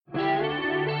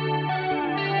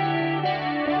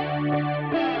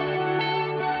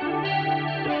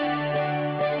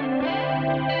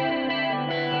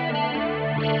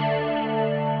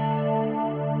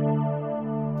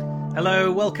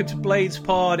Hello, welcome to Blades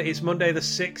Pod. It's Monday the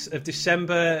 6th of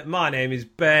December. My name is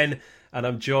Ben, and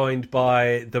I'm joined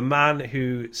by the man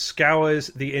who scours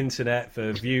the internet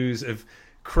for views of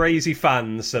crazy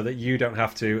fans so that you don't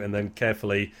have to, and then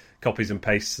carefully copies and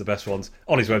pastes the best ones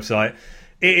on his website.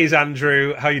 It is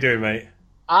Andrew. How you doing, mate?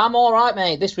 I'm all right,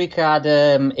 mate. This week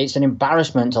it's an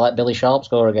embarrassment to let Billy Sharp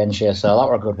score against you, so that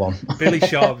were a good one. Billy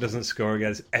Sharp doesn't score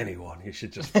against anyone. You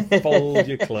should just fold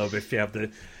your club if you have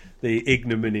the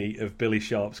ignominy of Billy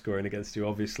Sharp scoring against you,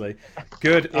 obviously.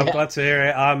 Good. I'm glad to hear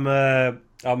it.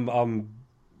 I'm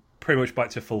pretty much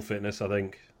back to full fitness, I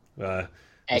think.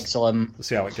 Excellent. We'll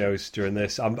see how it goes during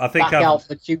this. I think back out for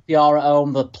the QPR at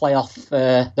home, the playoff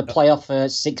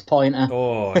 6-pointer.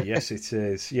 Oh, yes, it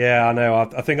is. Yeah, I know.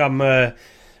 I think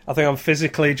I'm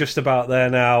physically just about there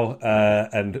now,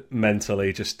 and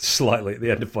mentally just slightly at the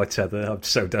end of my tether. I'm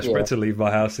so desperate to leave my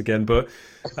house again, but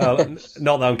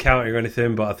not that I'm counting or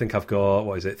anything, but I think I've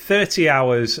got, 30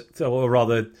 hours, or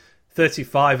rather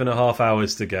 35 and a half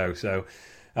hours to go, so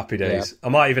happy days. Yeah. I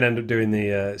might even end up doing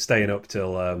the staying up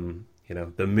till,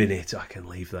 the minute I can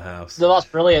leave the house. No, that's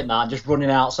brilliant, that, just running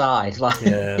outside.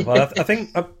 Yeah, well, I think...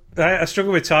 I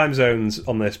struggle with time zones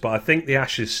on this, but I think the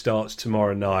Ashes starts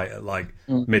tomorrow night at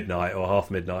midnight or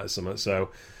half midnight or something.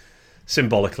 So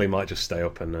symbolically, might just stay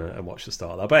up and watch the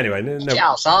start of that. But anyway, no, get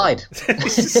outside.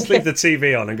 Just leave the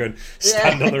TV on and go and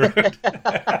stand on the road.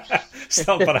 It's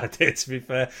not a bad idea, to be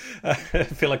fair. I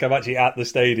feel like I'm actually at the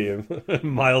stadium,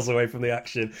 miles away from the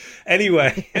action.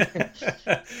 Anyway,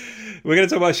 we're going to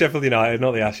talk about Sheffield United,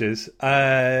 not the Ashes.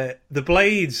 The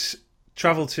Blades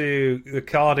travel to the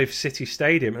Cardiff City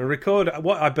Stadium and record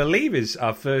what I believe is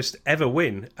our first ever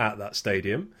win at that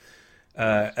stadium.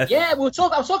 We'll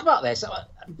talk about this.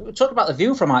 We'll talk about the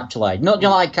view from, actually. Not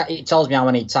like it tells me how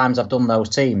many times I've done those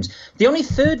teams. The only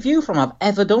third view from I've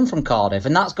ever done from Cardiff,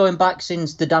 and that's going back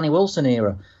since the Danny Wilson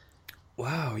era.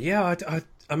 Wow, yeah,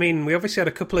 I mean, we obviously had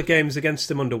a couple of games against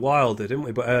them under Wilder, didn't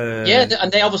we? But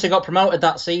and they obviously got promoted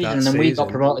that season, and then we got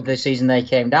promoted the season they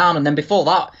came down. And then before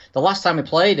that, the last time we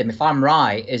played him, if I'm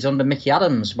right, is under Mickey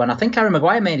Adams, when I think Harry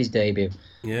Maguire made his debut.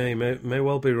 Yeah, you may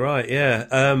well be right, yeah.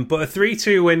 But a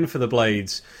 3-2 win for the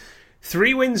Blades.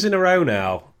 3 wins in a row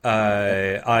now.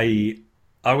 I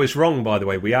was wrong, by the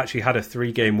way. We actually had a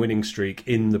 3-game winning streak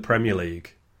in the Premier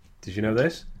League. Did you know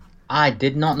this? I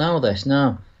did not know this,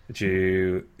 no. Did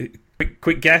you...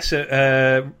 Quick guess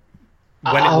at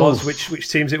when it was, which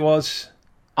teams it was?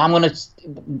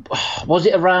 Was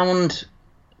it around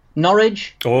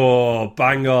Norwich? Oh,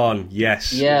 bang on!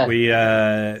 Yes. Yeah. We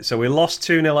lost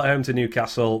 2-0 at home to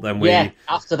Newcastle. Then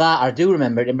after that, I do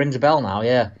remember it. It rings a bell now.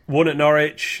 Yeah. Won at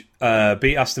Norwich.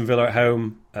 Beat Aston Villa at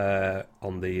home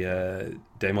on the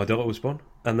day my daughter was born,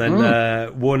 and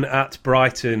then won at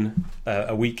Brighton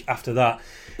a week after that.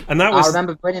 And that was... I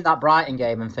remember winning that Brighton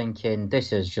game and thinking,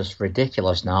 this is just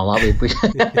ridiculous now. I think we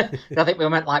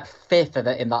went like 5th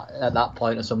at that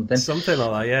point or something. Something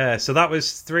like that, yeah. So that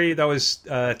was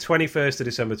 21st of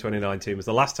December 2019 was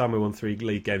the last time we won 3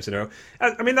 league games in a row.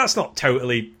 I mean, that's not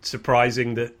totally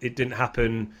surprising that it didn't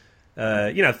happen.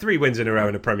 3 wins in a row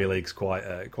in the Premier League's quite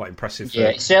impressive. Yeah,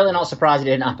 it's certainly not surprising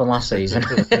it didn't happen last season.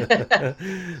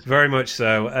 Very much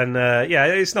so. And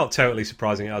it's not totally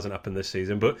surprising it hasn't happened this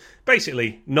season, but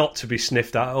basically not to be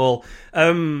sniffed at all.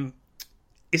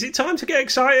 Is it time to get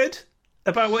excited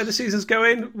about where the season's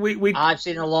going? I've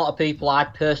seen a lot of people. I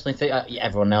personally think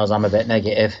everyone knows I'm a bit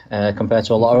negative compared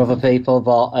to a lot of other people,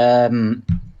 but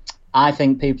I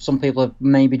think some people are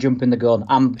maybe jumping the gun.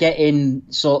 I'm getting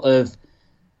sort of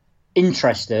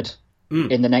interested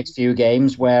in the next few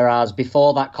games, whereas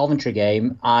before that Coventry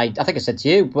game, I think I said to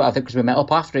you, but I think because we met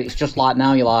up after, it's just like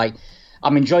now you're like,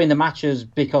 I'm enjoying the matches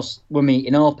because we're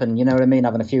meeting up and, you know what I mean,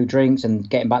 having a few drinks and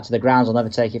getting back to the grounds. I'll never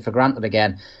take it for granted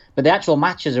again. But the actual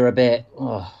matches are a bit,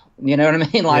 you know what I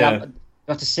mean? Like, I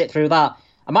have to sit through that.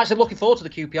 I'm actually looking forward to the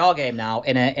QPR game now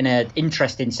in an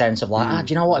interesting sense of like,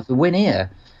 do you know what, if we win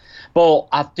here? But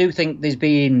I do think there's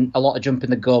been a lot of jumping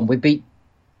the gun. We beat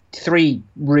 3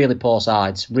 really poor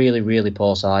sides, really, really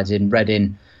poor sides in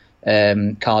Reading,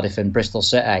 Cardiff and Bristol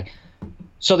City.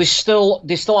 So they still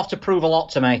have to prove a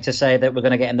lot to me to say that we're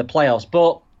going to get in the playoffs.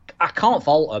 But I can't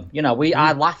fault them. You know,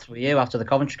 I laughed with you after the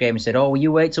Coventry game and said, "Oh, will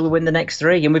you wait till we win the next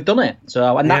 3?" And we've done it.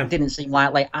 So, and that didn't seem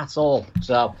likely at all.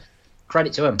 So,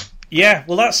 credit to him. Yeah,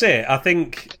 well, that's it. I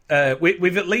think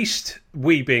we've at least,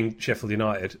 we being Sheffield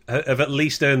United, have at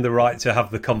least earned the right to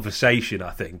have the conversation,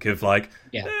 I think, of like,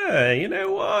 you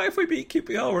know what, if we beat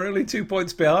QPR, we're only 2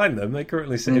 points behind them. They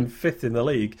currently sit in 5th in the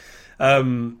league,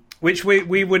 which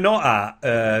we were not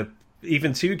at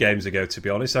even 2 games ago, to be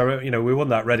honest. We won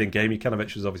that Reading game.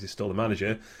 Jukanovic was obviously still the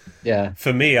manager. Yeah.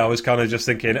 For me, I was kind of just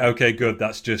thinking, okay, good.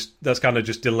 That's kind of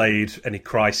just delayed any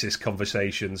crisis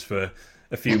conversations for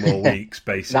a few more weeks,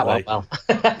 basically. That went well.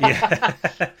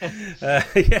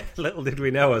 Yeah. Little did we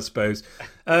know, I suppose.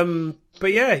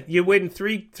 But yeah, you win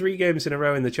three games in a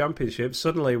row in the Championship.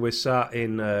 Suddenly, we're sat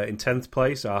in 10th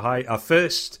place. Our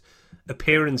first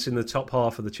appearance in the top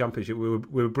half of the Championship. We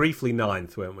were briefly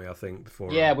 9th, weren't we? I think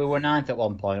before. Yeah, we were 9th at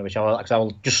one point, which I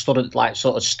was just stood at,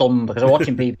 sort of stunned because I was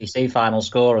watching BBC final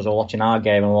scorers or watching our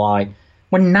game, and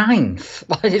we're 9th.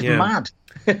 It's mad.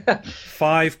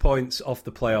 5 points off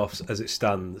the playoffs as it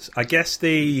stands. I guess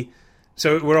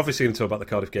so we're obviously going to talk about the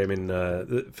Cardiff game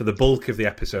for the bulk of the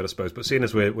episode, I suppose. But seeing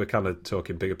as we're kind of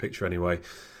talking bigger picture anyway,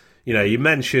 you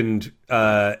mentioned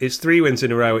it's 3 wins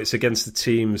in a row. It's against the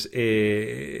teams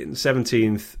in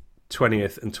 17th,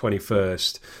 20th, and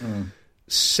 21st.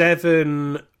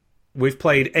 7. We've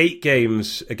played 8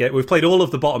 games again. We've played all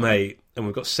of the bottom 8, and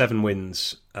we've got 7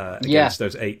 wins against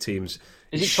those 8 teams.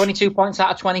 Is it 22 points out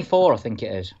of 24? I think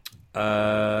it is.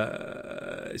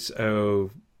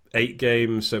 8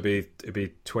 games, so it'd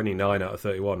be 29 out of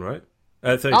 31, right?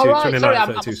 32, oh, right. 29 sorry, out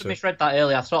of 32. I must have misread that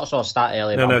earlier. I thought I saw a stat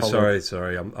earlier. No,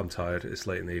 sorry. I'm tired. It's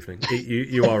late in the evening.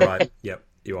 You are right. Yep,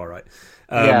 you are right.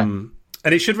 And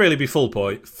it should really be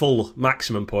full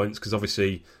maximum points, because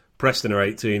obviously Preston are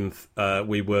 18th.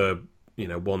 We were,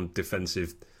 one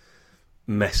defensive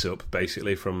mess up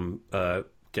basically from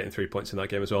getting 3 points in that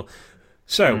game as well.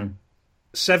 So.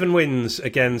 7 wins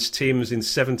against teams in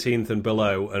 17th and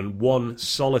below, and 1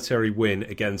 solitary win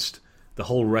against the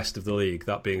whole rest of the league,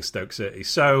 that being Stoke City.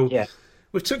 So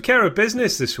we've took care of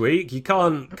business this week. You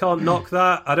can't knock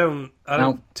that. I don't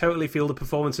totally feel the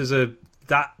performances are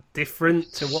that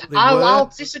different to what they were. I'll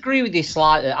disagree with you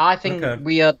slightly. I think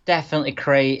we are definitely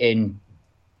creating.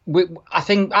 I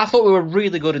thought we were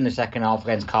really good in the second half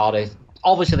against Cardiff.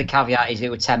 Obviously, the caveat is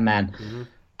it was 10 men. Mm-hmm.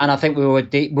 And I think we were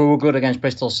good against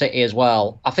Bristol City as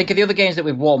well. I think of the other games that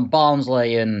we've won,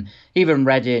 Barnsley and even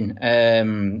Reading,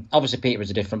 obviously Peterborough's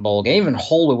a different ballgame. Even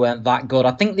Hull, we weren't that good.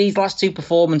 I think these last 2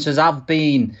 performances have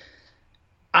been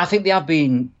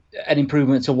an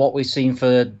improvement to what we've seen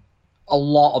for a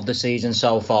lot of the season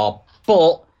so far.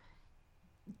 But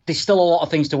there's still a lot of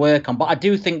things to work on. But I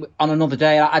do think on another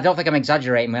day, I don't think I'm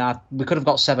exaggerating. We could have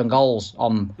got 7 goals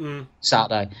on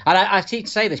Saturday. And I keep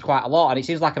say this quite a lot, and it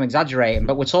seems like I'm exaggerating,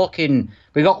 but we're talking,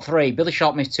 we got 3. Billy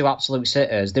Sharp missed 2 absolute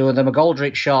sitters. There was the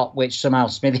McGoldrick shot, which somehow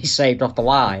Smithy saved off the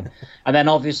line. And then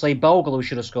obviously Bogle, who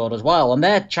should have scored as well. And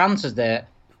their chances there,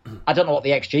 I don't know what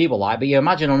the XG were like, but you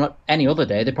imagine on any other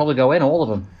day, they'd probably go in, all of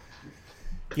them.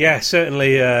 Yeah,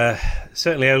 certainly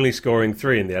only scoring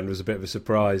 3 in the end was a bit of a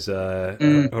surprise.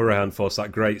 Hourihane forced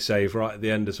that great save right at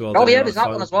the end as well. Oh, yeah, there's that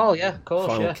one as well, yeah, of course.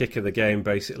 Final kick of the game,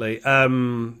 basically.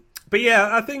 But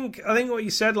yeah, I think what you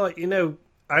said, I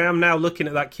am now looking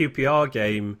at that QPR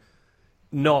game,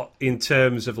 not in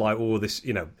terms of this,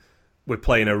 we're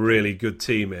playing a really good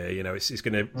team here.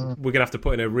 We're gonna have to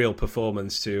put in a real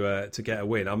performance to get a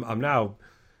win. I'm now.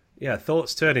 Yeah,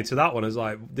 thoughts turning to that one as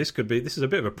this is a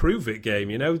bit of a prove it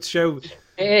game,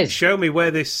 show me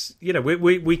where this,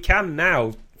 we can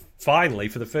now finally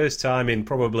for the first time in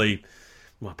probably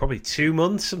 2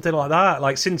 months, something like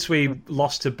that. Since we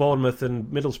lost to Bournemouth and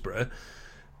Middlesbrough,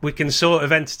 we can sort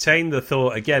of entertain the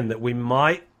thought again that we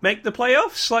might make the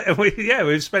playoffs.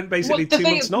 We've spent basically 2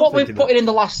 months not what thinking we've put in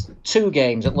the last 2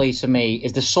 games, at least for me,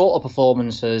 is the sort of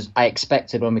performances I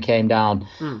expected when we came down.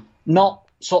 Not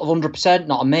sort of 100%,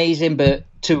 not amazing, but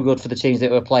too good for the teams that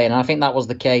were playing. And I think that was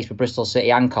the case with Bristol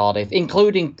City and Cardiff,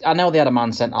 including, I know they had a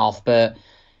man sent off, but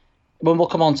when we'll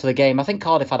come on to the game, I think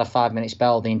Cardiff had a 5-minute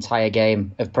spell the entire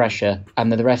game of pressure,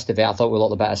 and the rest of it, I thought we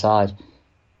looked the better side.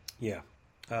 Yeah.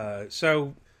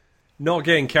 So, not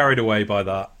getting carried away by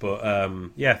that, but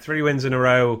 3 wins in a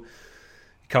row.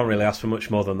 Can't really ask for much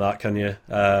more than that, can you?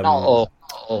 Not at all.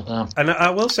 No. And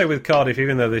I will say with Cardiff,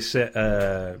 even though they sit,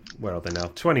 where are they now?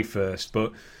 21st.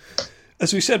 But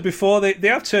as we said before, they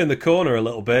have turned the corner a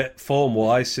little bit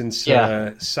form-wise since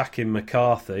sacking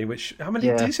McCarthy. Which how many?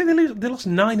 Did you say they lost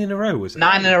 9 in a row? Was it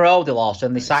 9 in a row they lost,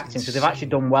 and they sacked him because they've actually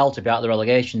done well to be out of the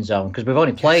relegation zone. Because we've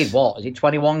only played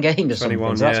 21 games or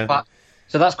 21, something.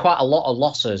 So that's quite a lot of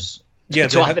losses.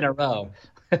 To have in a row.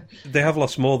 They have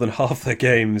lost more than half their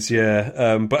games,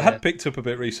 but had picked up a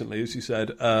bit recently, as you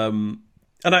said.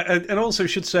 And I also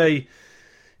should say,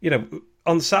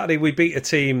 on Saturday we beat a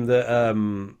team that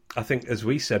I think, as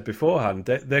we said beforehand,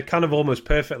 they're kind of almost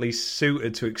perfectly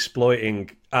suited to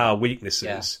exploiting our weaknesses.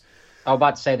 Yeah. I was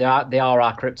about to say they are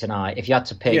our kryptonite. If you had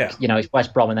to pick, it's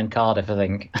West Brom and then Cardiff, I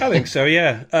think. I think so,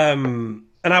 yeah. And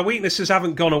our weaknesses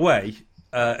haven't gone away.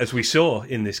 as we saw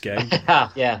in this game.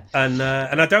 Yeah. And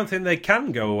I don't think they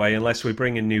can go away unless we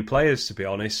bring in new players, to be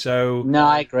honest. So no,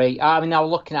 I agree. I mean, I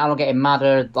was looking at it, I was getting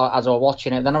madder as I was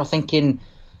watching it. Then I was thinking,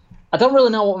 I don't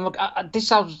really know what. This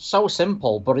sounds so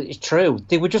simple, but it's true.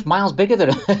 They were just miles bigger than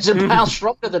us and miles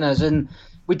stronger than us, and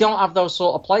we don't have those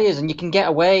sort of players. And you can get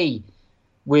away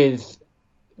with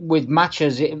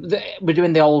matches. We're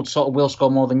doing the old sort of we'll score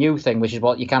more than you thing, which is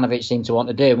what Jokanovic seemed to want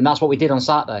to do, and that's what we did on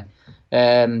Saturday.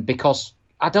 Because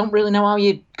I don't really know how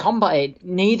you combat it.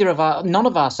 None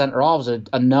of our centre halves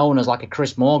are known as like a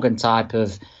Chris Morgan type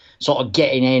of sort of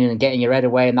getting in and getting your head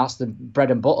away, and that's the bread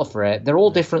and butter for it. They're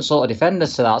all different sort of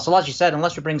defenders to that. So as you said,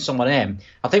 unless we bring someone in,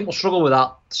 I think we'll struggle with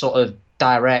that sort of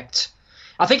direct.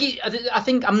 I think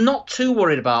I'm not too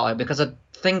worried about it because I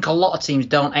think a lot of teams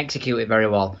don't execute it very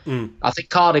well. I think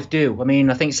Cardiff do. I mean,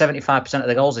 I think 75% of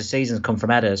the goals this season come from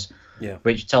headers,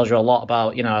 which tells you a lot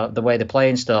about, you know, the way they play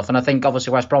and stuff. And I think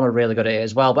obviously West Brom are really good at it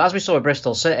as well. But as we saw with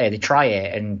Bristol City, they try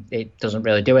it and it doesn't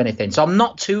really do anything. So I'm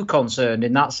not too concerned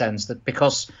in that sense, that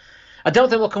because I don't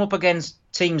think we'll come up against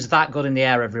teams that good in the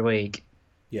air every week.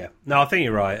 Yeah, no, I think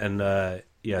you're right. And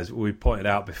as we pointed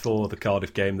out before the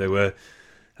Cardiff game, they were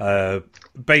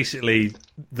basically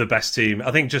the best team.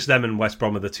 I think just them and West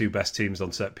Brom are the two best teams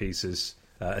on set pieces,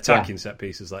 attacking set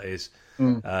pieces, that is,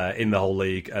 in the whole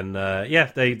league. And they end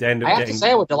up getting... I have to say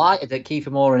I was delighted that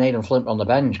Kiefer Moore and Aidan Flint were on the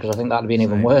bench, because I think that would have been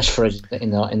even worse for us in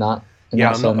that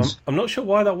sense. I'm not sure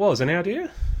why that was. Any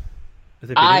idea?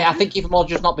 I think Kiefer Moore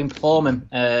just not been performing,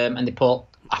 and they put,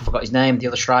 I forgot his name, the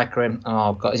other striker in.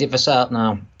 Oh God, is it Vassell?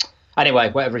 No.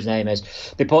 Anyway, whatever his name is,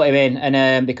 they put him in,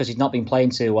 and because he's not been playing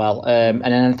too well. And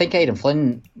then I think Aidan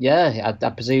Flynn, I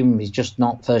presume he's just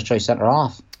not first choice centre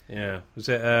half. Yeah, was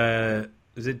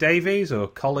it Davies or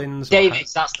Collins?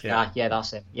 Davies, that's the guy. Yeah,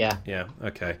 that's it. Yeah. Yeah.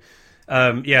 Okay.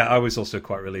 I was also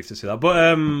quite relieved to see that.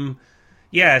 But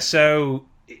so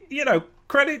you know,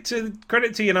 credit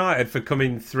to United for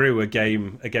coming through a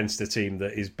game against a team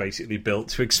that is basically built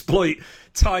to exploit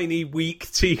tiny, weak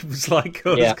teams like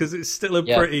us, because it's still a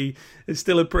pretty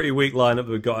weak lineup that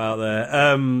we've got out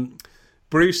there.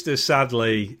 Brewster,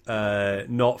 sadly,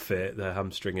 not fit. The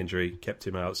hamstring injury kept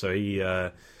him out, so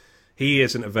he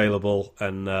isn't available,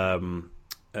 and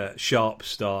Sharp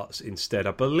starts instead.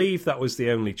 I believe that was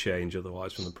the only change,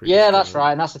 otherwise, from the previous. Yeah, that's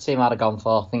right, and that's the team I'd have gone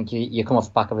for. I think you come off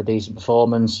the back of a decent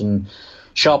performance, and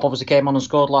Sharp obviously came on and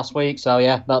scored last week, so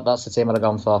that's the team I'd have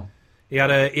gone for. He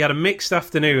had a mixed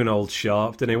afternoon, old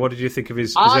Sharp, didn't he? What did you think of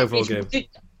his overall game?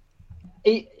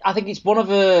 I think it's one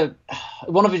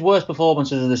of his worst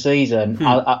performances of the season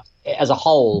as a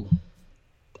whole.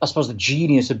 I suppose the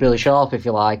genius of Billy Sharp, if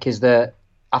you like, is that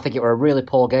I think it were a really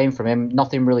poor game from him.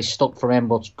 Nothing really stuck for him,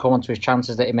 but come on to his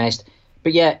chances that he missed.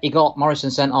 But yeah, he got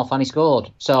Morrison sent off and he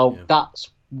scored. So that's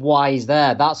why he's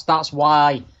there. That's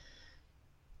why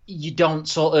you don't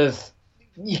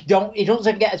he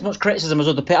doesn't get as much criticism as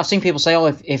other people. I've seen people say,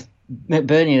 if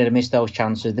McBurney had missed those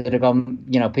chances, they'd have gone,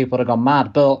 people would have gone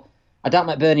mad. But I doubt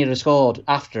McBurney would have scored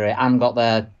after it and got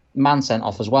their man sent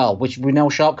off as well, which we know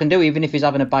Sharp can do, even if he's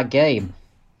having a bad game.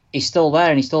 He's still there,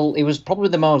 and he was probably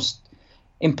the most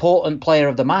important player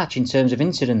of the match in terms of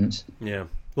incidents. Yeah.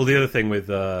 Well, the other thing with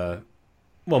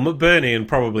McBurney and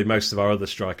probably most of our other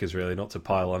strikers, really, not to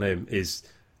pile on him, is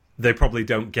they probably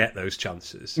don't get those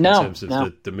chances in terms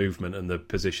of the movement and the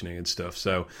positioning and stuff.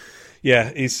 So,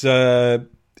 he's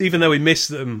even though he missed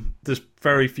them, there's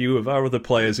very few of our other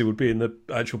players who would be in the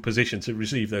actual position to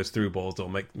receive those through balls or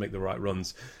make the right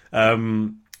runs.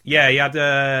 He had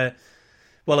a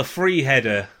free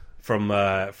header from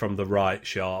the right,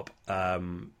 Sharp.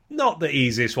 Not the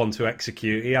easiest one to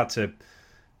execute. He had to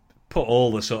put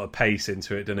all the sort of pace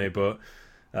into it, didn't he? But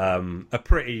a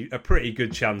pretty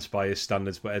good chance by his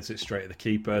standards, but heads it straight at the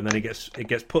keeper, and then it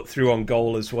gets put through on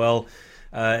goal as well,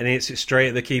 and he hits it straight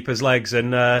at the keeper's legs.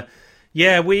 And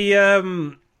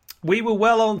we were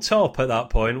well on top at that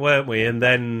point, weren't we? And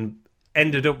then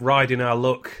ended up riding our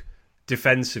luck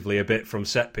defensively a bit from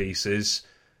set pieces.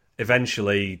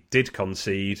 Eventually did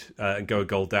concede and go a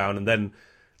goal down, and then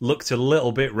looked a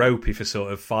little bit ropey for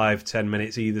sort of 5-10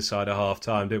 minutes either side of half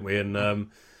time, didn't we? And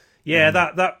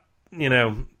that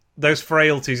those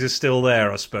frailties are still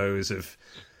there, I suppose.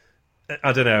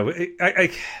 I don't know.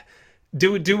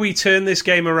 Do we turn this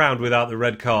game around without the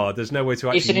red card? There's no way to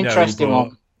actually know. It's an interesting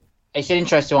one. It's an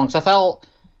interesting one, because I felt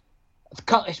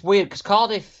it's weird, because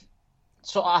Cardiff,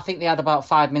 so I think they had about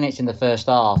 5 minutes in the first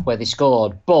half where they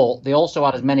scored, but they also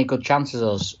had as many good chances as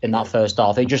us in that first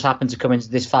half. It just happened to come into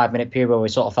this 5 minute period where we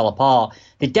sort of fell apart.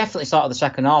 They definitely started the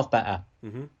second half better.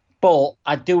 Mm-hmm. But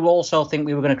I do also think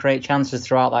we were going to create chances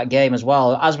throughout that game as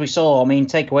well. As we saw,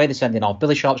 take away the sending off,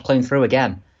 Billy Sharp's clean through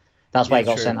again. That's why he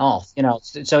got sent off.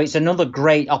 So it's another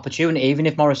great opportunity. Even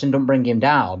if Morrison don't bring him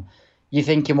down, you're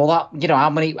thinking, well, how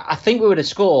many? I think we would have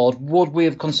scored. Would we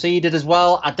have conceded as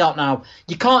well? I don't know.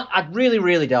 You can't. I really,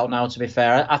 really don't know. To be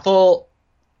fair, I thought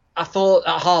at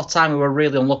half time we were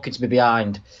really unlucky to be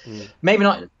behind. Maybe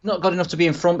not good enough to be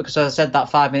in front because, as I said, that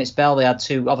 5-minute spell they had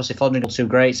two. Obviously, Fodering got 2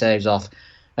 great saves off.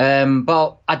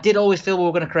 But I did always feel we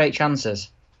were going to create chances.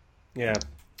 Yeah,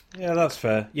 that's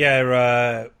fair.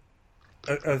 Yeah,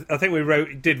 I think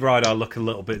we did ride our luck a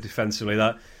little bit defensively.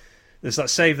 That there's that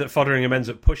save that Foderingham ends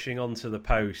up pushing onto the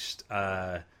post.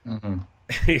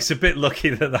 He's a bit lucky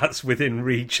that that's within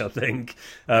reach, I think.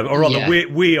 Or rather,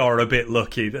 we are a bit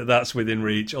lucky that that's within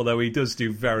reach, although he does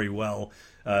do very well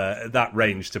at that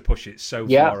range to push it so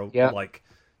far.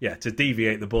 To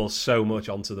deviate the ball so much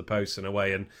onto the post and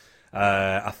away. And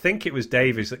I think it was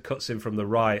Davies that cuts in from the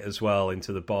right as well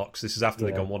into the box. This is after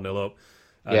they've gone 1-0 up.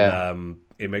 And,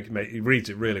 he reads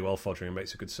it really well, Foderingham,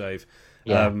 makes a good save.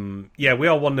 We are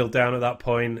 1-0 down at that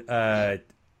point.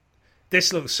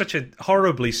 This looks such a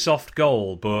horribly soft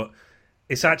goal, but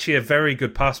it's actually a very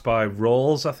good pass by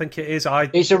Rawls, I think it is.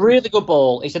 It's a really good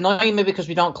ball. It's annoying me because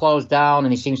we don't close down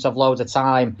and he seems to have loads of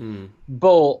time.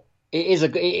 But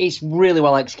it's really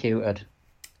well executed.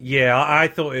 Yeah, I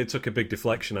thought it took a big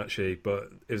deflection, actually,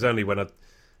 but it was only when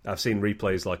I've seen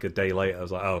replays like a day later. I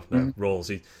was like, oh, no,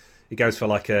 Rawls. He goes for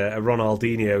like a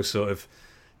Ronaldinho sort of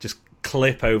just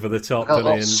clip over the top.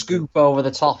 Scoop over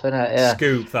the top, innit? Yeah.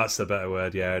 Scoop, that's the better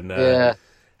word, yeah. And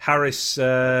Harris,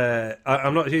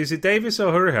 I'm not. Is it Davis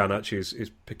or Hourihane actually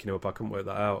is picking him up? I couldn't work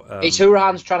that out. It's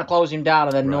Hourihane's trying to close him down,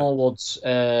 and then Norwood's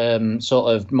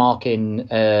sort of marking.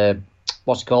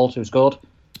 What's it called? Who scored?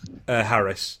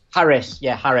 Harris. Harris.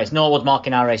 Norwood's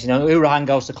marking Harris. Hourihane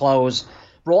goes to close.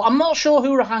 I'm not sure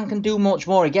Hourihane can do much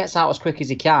more. He gets out as quick as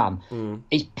he can.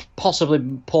 He's possibly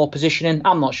poor positioning.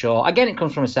 I'm not sure. Again, it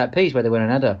comes from a set piece where they win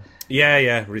an header.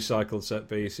 Yeah, recycled set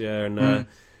piece. Yeah, and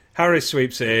Harris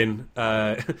sweeps it in.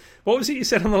 What was it you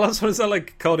said on the last one? Is that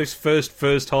like Cardiff's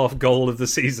first half goal of the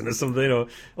season or something?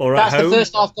 Or that's at home? The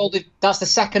first half goal. That's the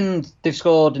second they've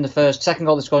scored in the second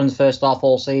goal they've scored in the first half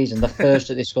all season. The first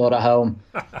that they scored at home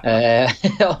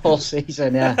all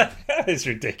season. Yeah, it's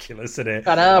ridiculous, isn't it?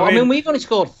 I know. I mean, we've only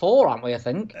scored 4, haven't we? I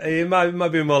think it might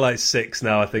be more like 6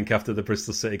 now. I think after the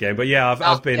Bristol City game, but yeah,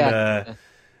 I've been.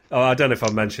 I don't know if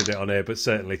I've mentioned it on here, but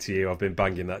certainly to you, I've been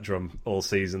banging that drum all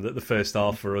season that the first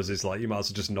half for us is like, you might as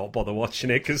well just not bother watching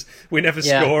it because we never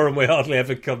score and we hardly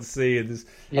ever concede. I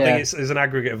think it's an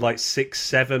aggregate of like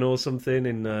 6-7 or something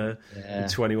in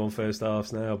 21 first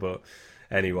halves now. But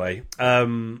anyway,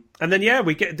 and then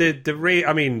we get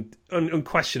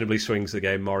unquestionably swings the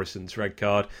game, Morrison's red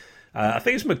card. I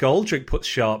think it's McGoldrick puts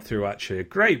Sharp through, actually. A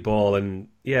great ball and,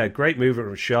 great movement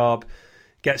from Sharp.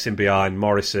 Gets him behind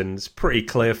Morrison's pretty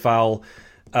clear foul.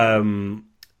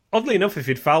 Oddly enough, if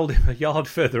he'd fouled him a yard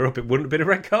further up, it wouldn't have been a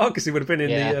red card because he would have been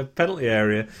in the penalty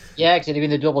area. Yeah, because it'd have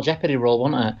been the double jeopardy rule,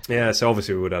 wouldn't it? Yeah, so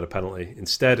obviously we would have had a penalty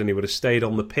instead, and he would have stayed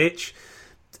on the pitch.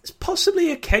 It's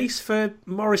possibly a case for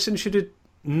Morrison should have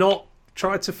not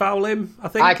tried to foul him, I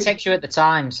think. I texted you at the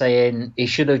time saying he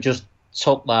should have just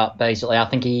took that, basically. I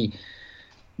think he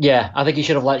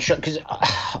should have let because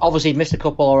obviously he missed a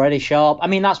couple already. Sharp. I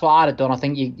mean, that's what I'd have done. I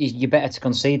think you're better to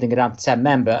concede than go down to 10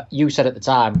 men. But you said at the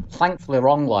time, thankfully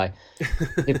wrongly,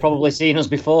 they've probably seen us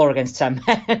before against 10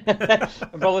 men and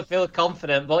probably feel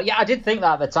confident. But yeah, I did think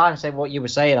that at the time, saying what you were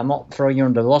saying. I'm not throwing you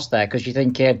under the bus there because you're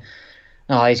thinking,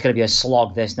 oh, it's going to be a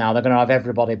slog this now. They're going to have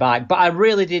everybody back. But I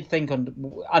really did think,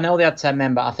 I know they had 10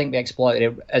 men, but I think they exploited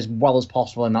it as well as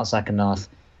possible in that second half.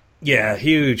 Yeah,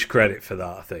 huge credit for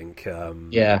that, I think.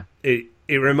 It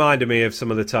reminded me of some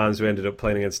of the times we ended up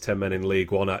playing against 10 men in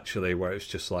League One, actually, where it's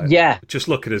just like, just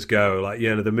look at us go. Like,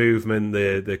 the movement,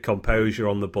 the composure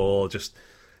on the ball, just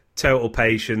total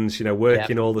patience,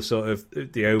 working all the sort of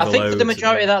the overloads. I think for the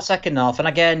majority of that second half, and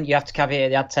again, you have to caveat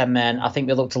they had 10 men, I think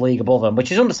they looked a league above them,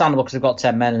 which is understandable because they've got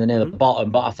 10 men and they're near the bottom,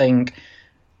 but I think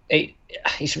I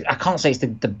can't say it's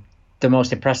the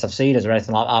most impressive seeders or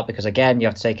anything like that because, again, you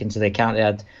have to take into the account they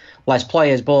had less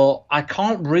players, but I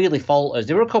can't really fault us.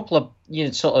 There were a couple of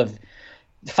sort of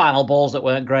final balls that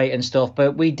weren't great and stuff,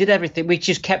 but we did everything. We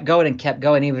just kept going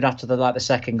even after the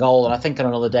second goal. And I think on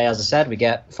another day, as I said, we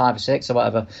get 5 or 6 or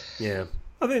whatever. Yeah,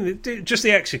 I think just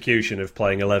the execution of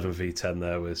playing 11v10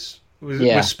 there was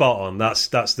spot on. That's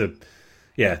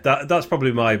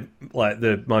probably my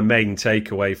main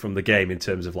takeaway from the game in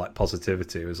terms of like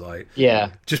positivity was like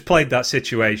just played that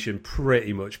situation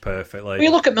pretty much perfectly. Well, you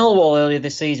look at Millwall earlier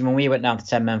this season when we went down to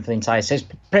 10 men for the entire season,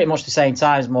 pretty much the same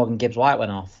time as Morgan Gibbs-White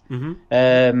went off.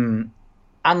 And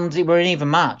we were an even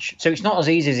match, so it's not as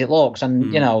easy as it looks.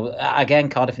 And again,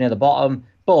 Cardiff near the bottom,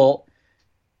 But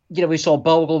we saw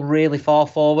Bogle really far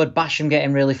forward, Basham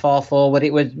getting really far forward.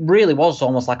 It really was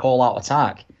almost like all-out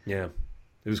attack. Yeah,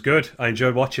 it was good. I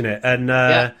enjoyed watching it.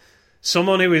 And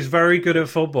someone who is very good at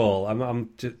football, I'm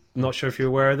just not sure if you're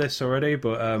aware of this already,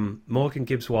 but Morgan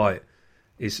Gibbs-White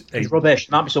is... He's rubbish.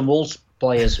 Might be some Wolves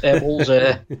players. Wolves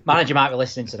manager might be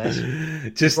listening to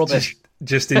this.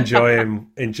 Just enjoy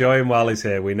him while he's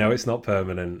here. We know it's not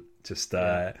permanent. Just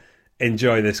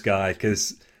enjoy this guy,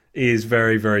 because he is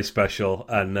very, very special.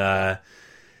 And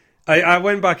I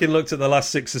went back and looked at the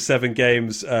last 6 or 7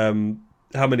 games,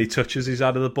 how many touches he's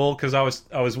had of the ball, because I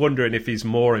was wondering if he's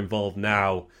more involved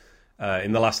now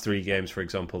in the last 3 games, for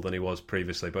example, than he was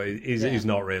previously. But he's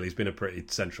not really. He's been a pretty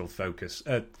central figure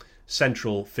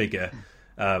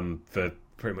for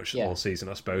pretty much all season,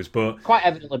 I suppose. But quite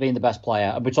evidently being the best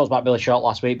player. We talked about Billy Sharp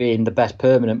last week being the best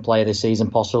permanent player this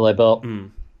season, possibly, but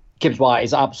Gibbs-White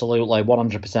is absolutely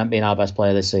 100% being our best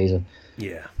player this season.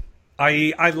 Yeah.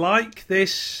 I like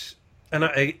this, and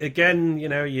again,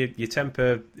 you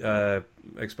temper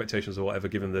expectations or whatever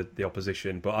given the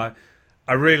opposition, but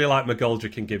I really like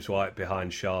McGoldrick and Gibbs-White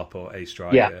behind Sharp or a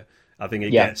striker. Yeah. I think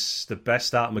it gets the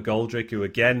best out of McGoldrick, who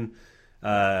again, he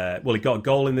got a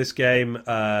goal in this game,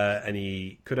 and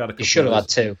he could have had a couple. He should have had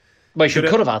 2. Well, he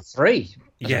could have had 3.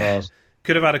 I suppose.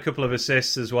 Could have had a couple of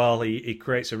assists as well. He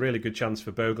creates a really good chance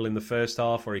for Bogle in the first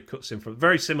half, where he cuts in from,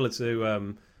 very similar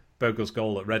to Bogle's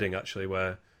goal at Reading, actually,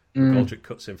 where McGoldrick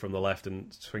cuts in from the left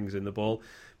and swings in the ball.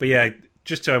 But yeah,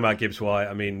 just talking about Gibbs-White,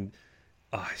 I mean,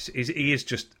 he is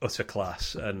just utter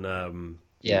class, and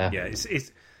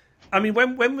it's. I mean,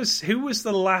 who was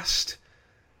the last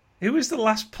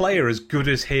player as good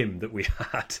as him that we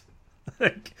had?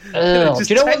 Do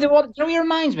you know what he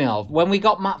reminds me of? When we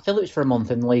got Matt Phillips for a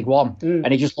month in League One,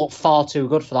 and he just looked far too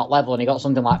good for that level, and he got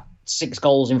something like 6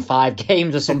 goals in 5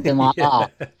 games or something like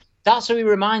that. That's who he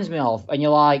reminds me of. And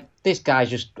you're like, this guy's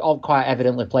just quite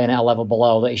evidently playing at a level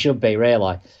below that he should be,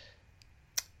 really.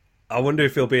 I wonder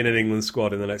if he'll be in an England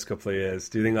squad in the next couple of years.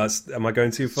 Do you think am I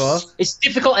going too far? It's a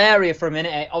difficult area for a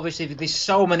minute. Obviously, there's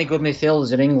so many good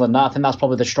midfielders in England. I think that's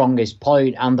probably the strongest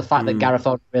point. And the fact that Gareth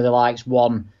O'Neill really likes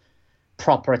one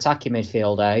proper attacking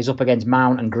midfielder. He's up against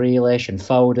Mount and Grealish and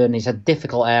Foden. It's a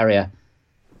difficult area.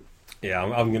 Yeah,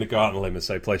 I'm going to go out on a limb and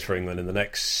say plays for England in the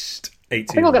next 18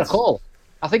 months. I think he'll get a call.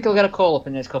 I think he'll get a call up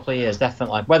in the next couple of years,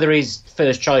 definitely. Whether he's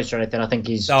first choice or anything, I think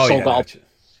he's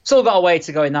still got a way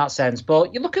to go in that sense.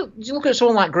 But you look at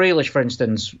someone like Grealish, for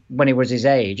instance, when he was his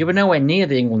age. He was nowhere near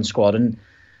the England squad, and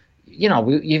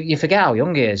you forget how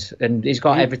young he is, and he's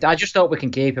got everything. I just hope we can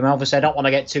keep him. Obviously, I don't want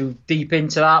to get too deep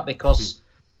into that because.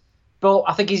 But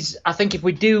I think if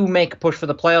we do make a push for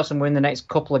the playoffs and win the next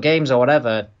couple of games or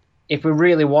whatever, if we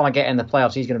really want to get in the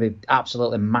playoffs, he's going to be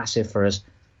absolutely massive for us.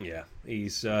 Yeah,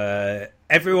 he's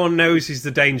everyone knows he's the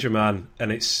danger man,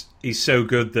 and he's so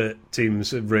good that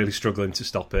teams are really struggling to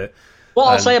stop it. What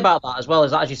I'll say about that as well is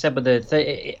that, as you said,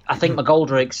 I think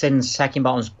McGoldrick, since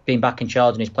Heckingbottom's been back in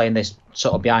charge and he's playing this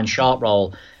sort of behind Sharp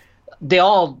role,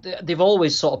 they've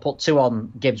always sort of put 2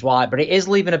 on Gibbs-White, but it is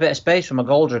leaving a bit of space for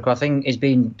McGoldrick, who I think has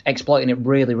been exploiting it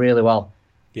really, really well.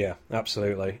 Yeah,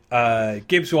 absolutely.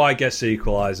 Gibbs-White gets the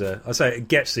equaliser. I say it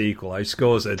gets the equaliser. He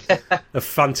scores a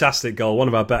fantastic goal, one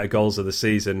of our better goals of the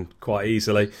season, quite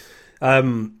easily.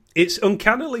 It's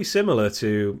uncannily similar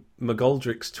to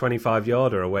McGoldrick's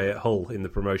 25-yarder away at Hull in the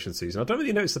promotion season. I don't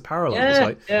really notice the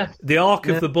parallels. The arc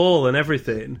of the ball and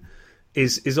everything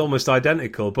is almost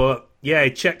identical, but yeah,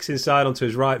 he checks inside onto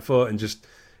his right foot and just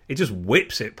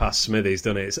whips it past Smithies,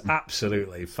 doesn't it? It's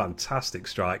absolutely fantastic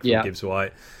strike from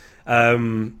Gibbs-White.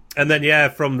 And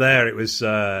then from there it was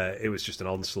just an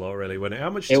onslaught, really, wasn't it? How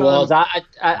much time? It was.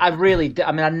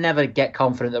 I never get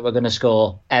confident that we're going to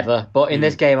score ever, but in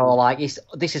this game I was like,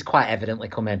 this is quite evidently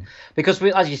coming, because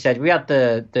as you said, we had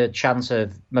the chance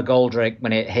of McGoldrick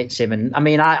when it hits him, and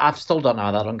I still don't know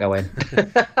how that don't go in.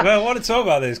 Well, I want to talk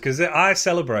about this because I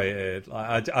celebrated.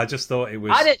 I just thought it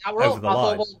was over the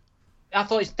line. I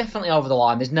thought it's definitely over the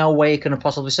line. There's no way he could have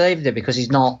possibly saved it because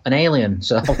he's not an alien.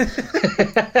 So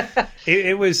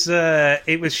it was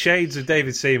shades of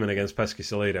David Seaman against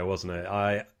Pesky-Solido, wasn't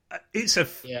it? It's a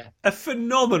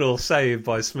phenomenal save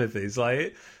by Smithies.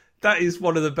 Like, that is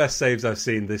one of the best saves I've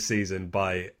seen this season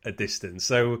by a distance.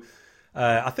 So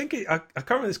I think I can't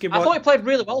remember this game. I thought he played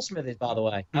really well, Smithies, by the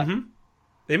way. Mm-hmm.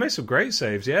 He made some great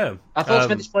saves. Yeah, I thought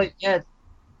Smithies played. Yeah.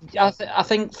 I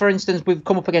think, for instance, we've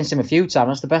come up against him a few times.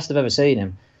 That's the best I've ever seen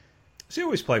him. Has he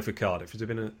always played for Cardiff? Has he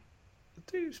been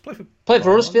played for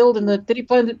Huddersfield? Did he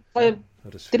play in the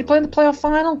playoff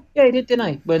final? Yeah, he did, didn't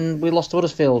he? When we lost to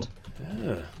Huddersfield.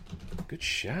 Yeah, good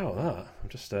shout. That I'm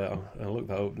just I'll look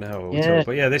that up now. Yeah.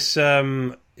 But yeah, this I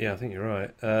think you're right.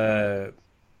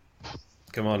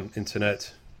 Come on,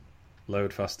 internet,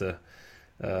 load faster.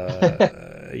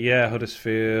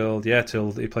 Huddersfield. Yeah,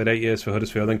 till he played 8 years for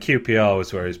Huddersfield. Then QPR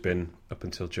was where he's been up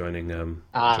until joining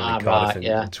Cardiff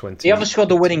in 20. He obviously scored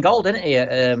the winning goal, didn't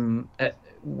he?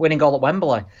 Winning goal at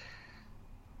Wembley.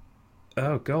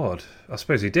 Oh God, I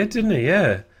suppose he did, didn't he?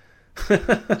 Yeah.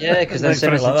 Yeah, because then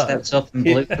Simonson stepped up and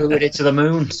booted it to the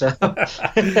moon. So,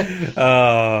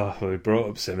 we brought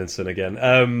up Simonson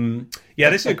again.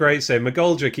 This is a great save.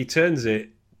 McGoldrick, he turns it.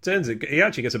 He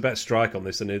actually gets a better strike on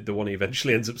this than the one he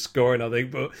eventually ends up scoring, I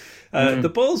think. But the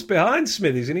ball's behind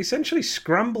Smithies, and he essentially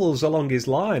scrambles along his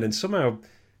line and somehow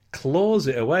claws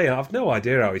it away. I've no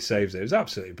idea how he saves it. It was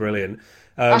absolutely brilliant.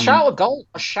 I shouted goal.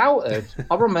 I shouted.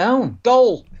 I run my own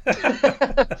goal.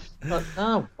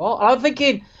 No, what?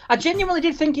 I genuinely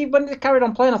did think when they carried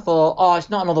on playing, I thought, it's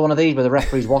not another one of these where the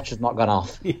referee's watch has not gone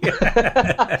off. It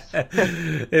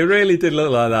really did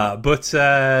look like that. But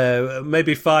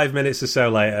maybe 5 minutes or so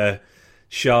later,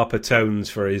 sharper tones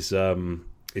for his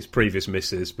previous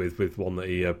misses with one that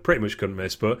he pretty much couldn't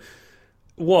miss. But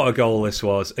what a goal this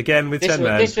was. Again, with 10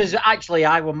 men. This was actually,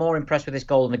 I was more impressed with this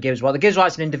goal than the Gibbs White. The Gibbs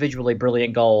White's an individually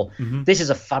brilliant goal. Mm-hmm. This is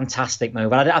a fantastic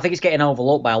move. And I think it's getting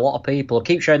overlooked by a lot of people. I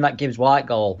keep showing that Gibbs White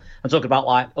goal. I'm talking about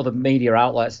like other media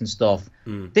outlets and stuff.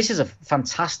 This is a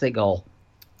fantastic goal.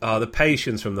 The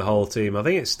patience from the whole team. I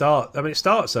think it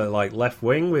starts at like left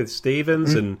wing with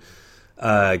Stevens and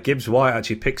Gibbs White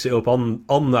actually picks it up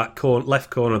on that left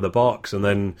corner of the box, and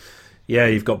then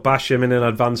you've got Basham in an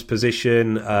advanced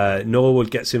position.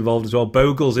 Norwood gets involved as well.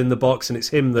 Bogle's in the box, and it's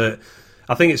him that...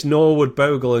 I think it's Norwood,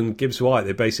 Bogle, and Gibbs White.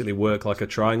 They basically work like a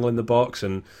triangle in the box,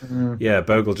 and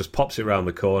Bogle just pops it around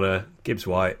the corner. Gibbs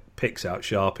White picks out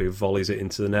Sharp, who volleys it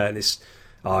into the net, and it's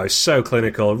so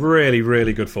clinical. Really,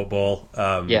 really good football.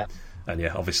 And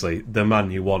obviously the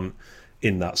man you want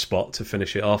in that spot to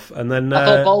finish it off. And then I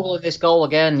thought Bogle in this goal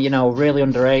again, really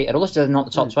underrated. I looked at not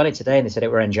the top 20 today, and they said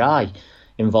it were Njai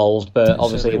involved, but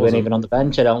obviously he wasn't even on the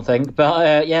bench, I don't think.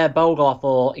 But Bogle, I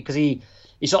thought, because he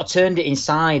sort of turned it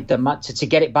inside to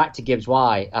get it back to Gibbs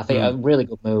White. I think a really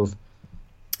good move.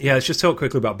 Yeah, let's just talk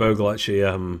quickly about Bogle, actually,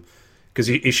 because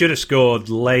he should have scored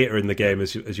later in the game,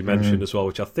 as you mentioned as well,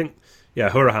 which I think,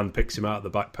 Hourihane picks him out of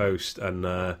the back post, and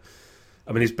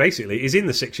he's in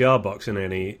the 6-yard box,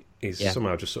 and he's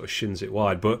somehow just sort of shins it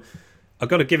wide, but I've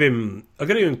got to give him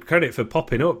credit for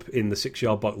popping up in the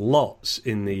 6-yard box lots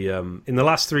in the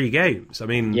last 3 games.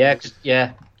 Because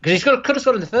he could have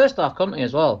scored in the first half, couldn't he,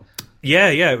 as well? Yeah,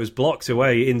 it was blocked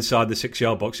away inside the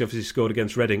 6-yard box. He obviously scored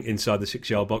against Reading inside the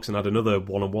 6-yard box and had another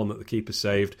 1-on-1 that the keeper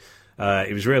saved.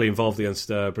 He was really involved against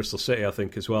Bristol City, I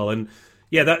think, as well. And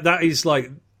that is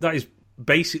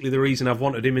basically the reason I've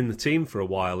wanted him in the team for a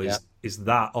while is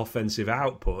that offensive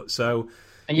output. So.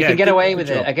 And you can get away with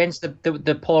it against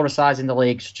the poorer sides in the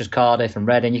league, such as Cardiff and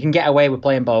Reading. You can get away with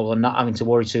playing Bogle and not having to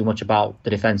worry too much about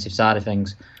the defensive side of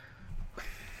things.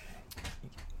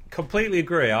 Completely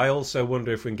agree. I also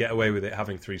wonder if we can get away with it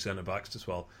having 3 centre-backs as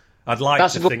well. I'd like to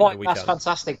think that we can. That's a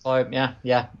fantastic point,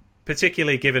 yeah.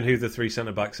 Particularly given who the 3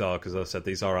 centre-backs are, because as I said,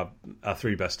 these are our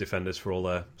 3 best defenders for all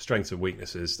their strengths and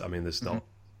weaknesses. There's not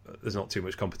too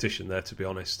much competition there, to be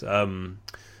honest.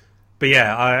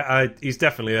 But he's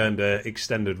definitely earned an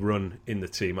extended run in the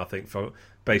team, I think,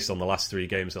 based on the last 3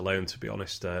 games alone, to be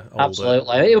honest.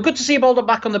 Absolutely. It was good to see Boulder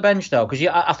back on the bench, though, because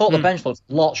I thought the bench looked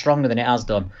a lot stronger than it has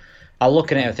done. I was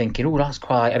looking at it thinking, that's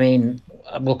quite...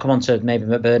 we'll come on to maybe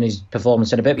McBurney's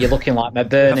performance in a bit, but you're looking like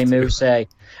McBurney, Moose. I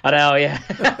know, yeah.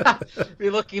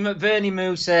 You're looking at McBurney,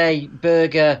 Moose,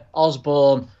 Berger,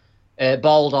 Osborne,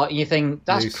 Baldock, you think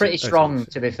that's pretty strong,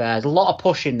 to be fair. There's a lot of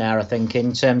push in there, I think,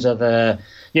 in terms of,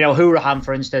 Hourihane,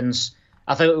 for instance.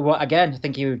 I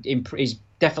think he's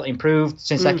definitely improved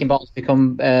since Eckenbach's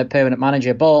become permanent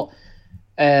manager, but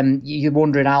you're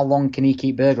wondering how long can he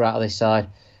keep Berger out of this side.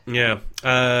 Yeah,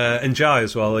 and Jai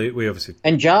as well. We obviously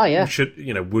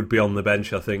would be on the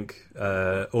bench. I think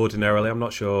ordinarily. I'm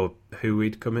not sure who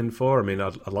we'd come in for.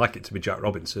 I'd like it to be Jack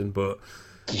Robinson, but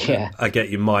I get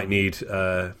you might need.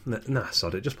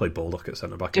 Sod it. Just play Baldock at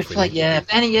centre back.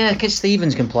 Because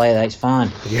Stevens can play there. It's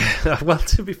fine. Yeah. Well,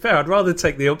 to be fair, I'd rather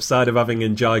take the upside of having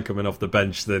Njai coming off the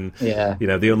bench than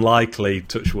the unlikely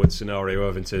touchwood scenario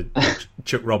of having to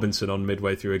chuck Robinson on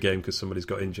midway through a game because somebody's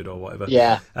got injured or whatever.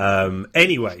 Yeah.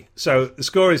 Anyway, so the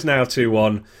score is now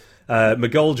 2-1.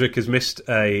 McGoldrick has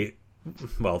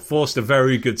forced a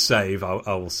very good save,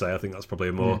 I will say. I think that's probably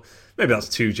maybe that's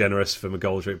too generous for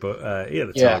McGoldrick, but he had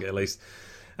the target at least.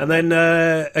 And then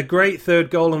a great third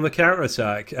goal on the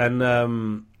counter-attack.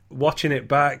 And watching it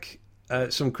back,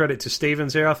 some credit to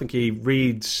Stevens here. I think he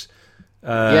reads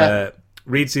the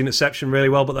interception really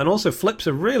well, but then also flips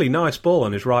a really nice ball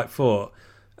on his right foot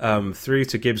through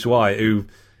to Gibbs White, who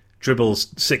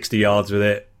dribbles 60 yards with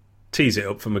it, tees it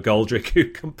up for McGoldrick, who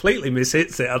completely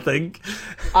mishits it, I think.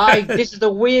 This is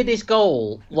the weirdest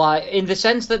goal, like in the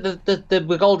sense that the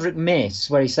McGoldrick miss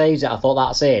where he saves it, I thought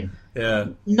that's in. Yeah.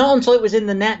 Not until it was in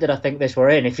the net did I think this were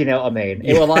in, if you know what I mean.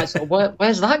 It was like, so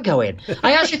where's that going?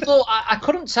 I actually thought, I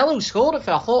couldn't tell who scored it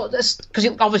for. I thought, because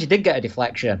it obviously did get a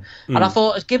deflection. And I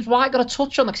thought, has Gibbs White got a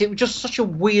touch on it? Because it was just such a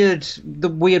weird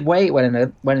way it went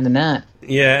in the net.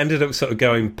 Yeah, ended up sort of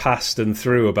going past and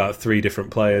through about 3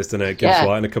 different players, didn't it? Gibbs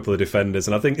White and a couple of defenders.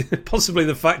 And I think possibly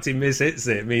the fact he mishits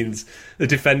it means the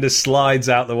defender slides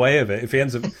out the way of it. If he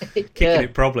ends up kicking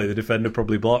it properly, the defender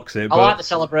probably blocks it. I like the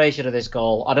celebration of this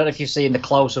goal. I don't know if you've seen the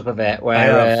close-up of it,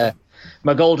 where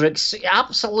McGoldrick's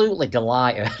absolutely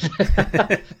delighted.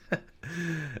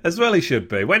 As well he should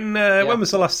be. When was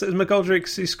the last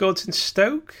McGoldrick he scored since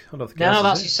Stoke? No,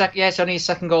 that's his second. Yeah, it's only his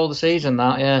second goal of the season.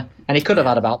 That and he could have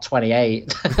had about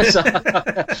 28.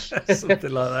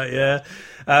 Something like that.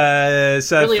 Yeah.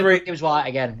 So brilliant. Gibbs White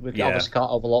again. We obviously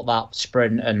can't overlook that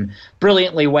sprint and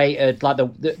brilliantly weighted. Like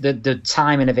the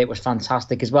timing of it was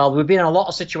fantastic as well. We've been in a lot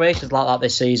of situations like that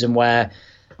this season where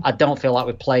I don't feel like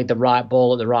we played the right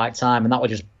ball at the right time, and that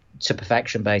was just to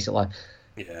perfection, basically.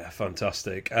 Yeah,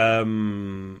 fantastic.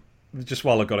 Just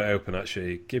while I got it open,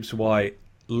 actually, Gibbs White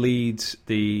leads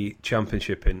the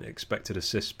championship in expected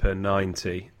assists per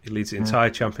 90. He leads the entire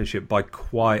championship by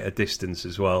quite a distance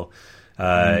as well.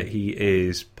 He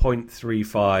is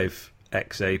 0.35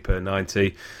 XA per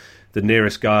 90. The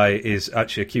nearest guy is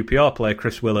actually a QPR player,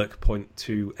 Chris Willock,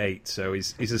 0.28. So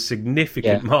he's a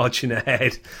significant margin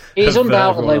ahead. He's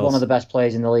undoubtedly one of the best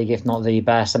players in the league, if not the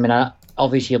best. I mean,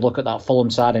 obviously you look at that Fulham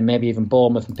side and maybe even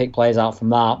Bournemouth and pick players out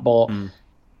from that, but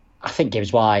I think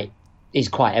Gibbs White is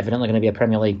quite evidently going to be a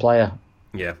Premier League player.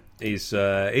 Yeah, he's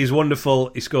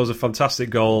wonderful. He scores a fantastic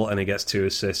goal and he gets 2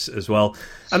 assists as well.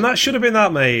 And that should have been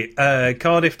that, mate.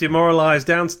 Cardiff demoralised,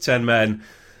 down to 10 men.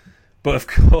 But of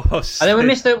course... And then we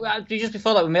missed just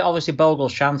before that, we missed obviously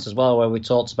Bogle's chance as well, where we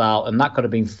talked about, and that could have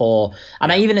been 4.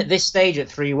 And even at this stage at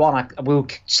 3-1, we were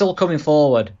still coming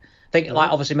forward. I think,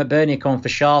 obviously McBurney coming for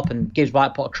Sharp and Gibbs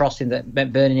White put a cross in that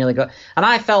McBurney nearly got... And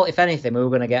I felt, if anything, we were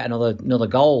going to get another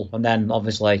goal. And then,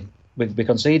 obviously, we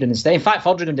conceded instead. In fact,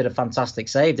 Foderingham did a fantastic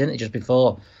save, didn't he, just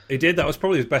before? He did. That was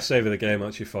probably his best save of the game,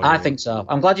 actually, Foderingham. I think so.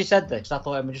 I'm glad you said this. I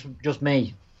thought it was just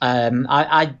me.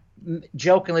 I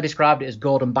jokingly described it as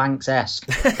Gordon Banks-esque.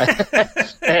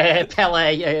 Pele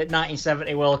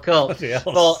 1970 World Cup.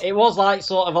 But it was like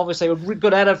sort of obviously a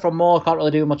good header from Moore, can't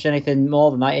really do much anything more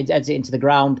than that. It heads it into the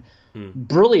ground.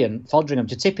 Brilliant Foderingham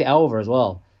to tip it over as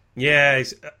well. Yeah,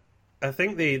 I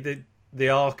think the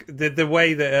arc, the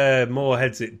way that Moore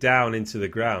heads it down into the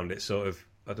ground, it's sort of,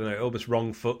 I don't know, it almost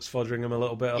wrong foots Foderingham a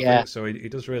little bit, I think. So he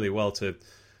does really well to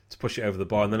push it over the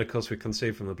bar, and then of course we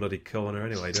concede from the bloody corner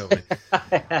anyway, don't we?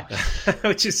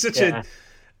 Which is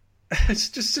it's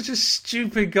just such a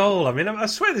stupid goal. I mean, I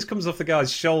swear this comes off the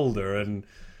guy's shoulder and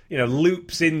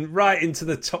loops in right into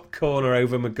the top corner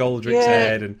over McGoldrick's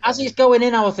head. And as he's going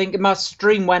in, I was thinking my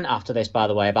stream went after this, by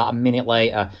the way, about a minute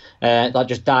later. That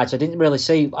just died, so I didn't really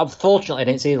see. Unfortunately, I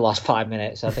didn't see the last 5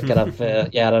 minutes. I think I'd have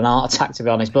had an heart attack, to be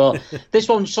honest. But this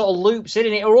one sort of loops in,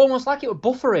 and it was almost like it was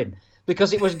buffering,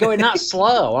 because it was going that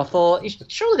slow. I thought, he's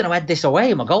surely going to head this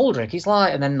away, McGoldrick. He's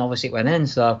like, and then obviously it went in,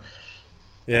 so...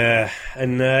 Yeah,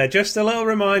 and just a little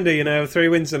reminder, 3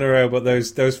 wins in a row, but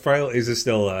those frailties are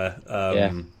still there.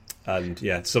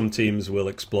 And some teams will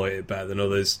exploit it better than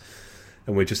others,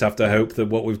 and we just have to hope that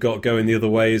what we've got going the other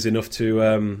way is enough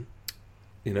to,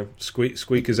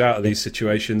 squeak us out of these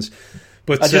situations.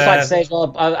 But I'd just like to say as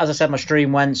well, as I said, my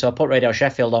stream went, so I put Radio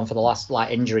Sheffield on for the last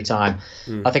injury time.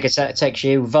 I think it takes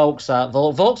you. Volk's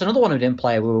another one who didn't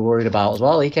play, we were worried about as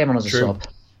well. He came on as a sub.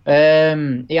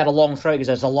 He had a long throw, because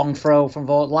there's a long throw from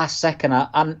Volk. Last second,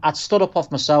 I stood up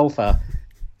off my sofa,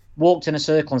 walked in a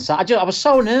circle and sat. I was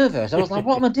so nervous. I was like,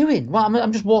 what am I doing?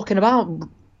 I'm just walking about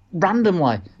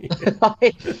randomly.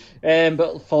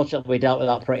 But fortunately, we dealt with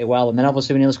that pretty well. And then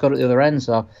obviously we nearly scored at the other end,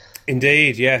 so...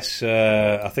 Indeed, yes.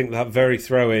 I think that very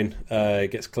throw-in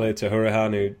gets cleared to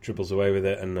Hurahan, who dribbles away with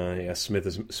it, and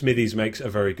Smithies makes a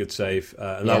very good save.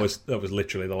 That was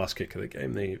literally the last kick of the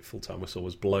game. The full-time whistle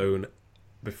was blown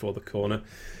before the corner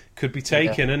could be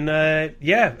taken, and a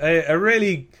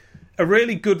really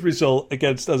good result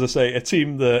against, as I say, a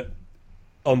team that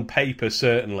on paper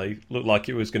certainly looked like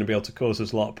it was going to be able to cause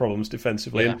us a lot of problems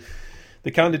defensively, and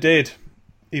they kind of did,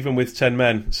 even with 10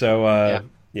 men. So.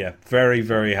 Yeah, very,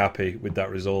 very happy with that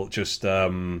result. Just, I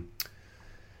don't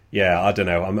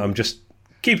know. I'm just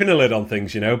keeping a lid on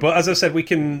things, But as I said, we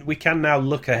can now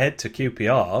look ahead to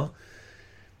QPR,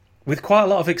 with quite a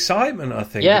lot of excitement, I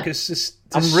think. Yeah. Because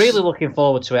I'm really looking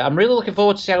forward to it. I'm really looking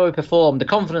forward to see how we perform. The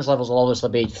confidence levels will obviously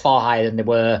be far higher than they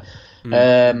were.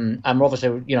 And obviously,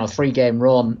 3-game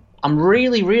run. I'm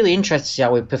really, really interested to see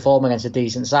how we perform against a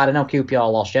decent side. I know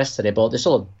QPR lost yesterday, but they're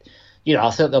still,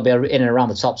 I think they'll be in and around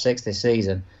the top 6 this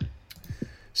season.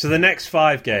 So the next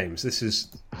 5 games, this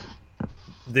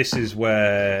is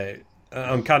where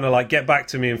I'm kind of like, get back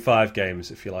to me in 5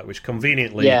 games, if you like, which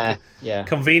conveniently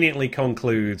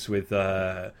concludes with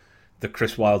the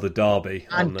Chris Wilder derby.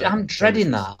 I'm dreading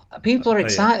that. People are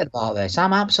excited about this.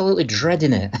 I'm absolutely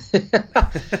dreading it.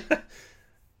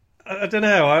 I don't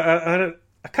know.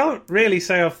 I can't really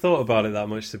say I've thought about it that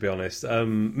much, to be honest.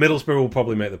 Middlesbrough will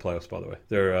probably make the playoffs, by the way.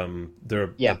 They're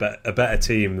a better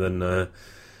team than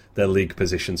their league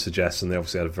position suggests, and they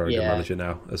obviously had a very good manager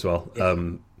now as well.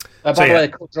 By the way,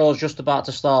 the cup draw is just about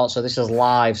to start, so this is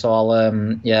live. So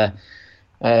it's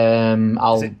on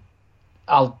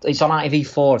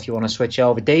ITV4 if you want to switch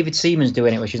over. David Seaman's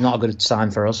doing it, which is not a good sign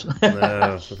for us.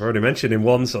 No, I've already mentioned him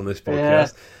once on this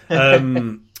podcast.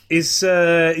 Yeah.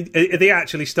 Are they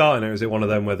actually starting, or is it one of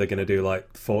them where they're going to do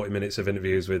like 40 minutes of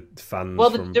interviews with fans? Well,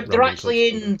 they're actually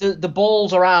in. The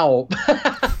balls are out.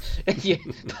 If you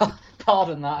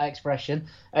pardon that expression,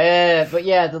 but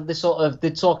yeah,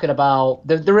 they're talking about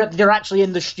they're actually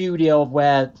in the studio of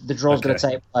where the draw's going to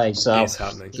take place. So it's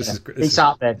happening. It's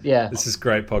happening. Yeah, this is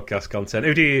great podcast content.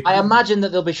 Who do you? I imagine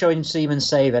that they'll be showing Seaman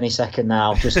save any second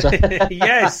now. Just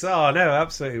yes. Oh no,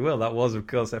 absolutely will. That was, of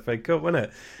course, FA Cup, wasn't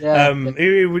it? Yeah.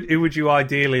 Who would you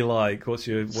ideally like? What's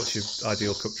your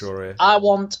ideal cup draw here? I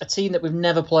want a team that we've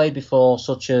never played before,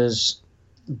 such as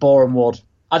Boreham Wood.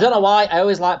 I don't know why. I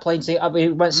always like playing teams. I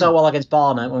mean, it went so well against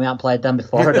Barnet when we hadn't played them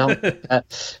before.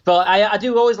 But I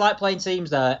do always like playing teams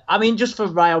there. I mean, just for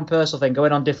my own personal thing,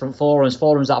 going on different forums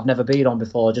that I've never been on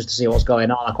before, just to see what's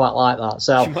going on. I quite like that.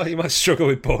 So you might struggle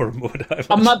with Boreham Wood.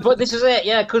 But this is it.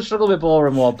 Yeah, I could struggle with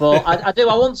Boreham Wood. But I do.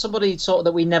 I want somebody sort of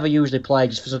that we never usually play,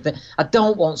 just for something. I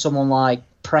don't want someone like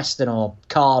Preston or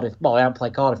Cardiff. Well, I haven't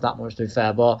played Cardiff that much, to be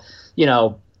fair. But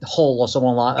Hull or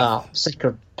someone like that. Sick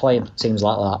of playing teams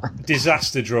like that.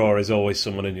 Disaster draw is always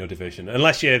someone in your division,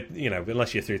 unless you're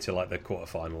through to like the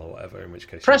quarterfinal or whatever. In which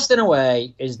case, Preston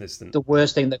away is the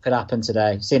worst thing that could happen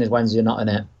today, seeing as Wednesday you're not in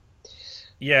it.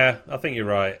 Yeah, I think you're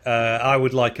right. I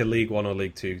would like a League One or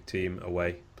League Two team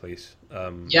away, please.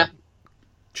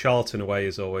 Charlton away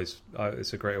is always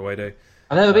it's a great away day.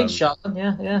 I've never been to Charlton.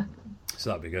 Yeah. So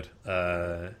that'd be good.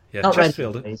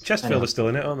 Chesterfield are still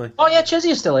in it, aren't they? Oh yeah,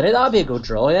 Chelsea are still in it. That'd be a good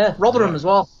draw. Yeah, Rotherham as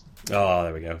well. Oh,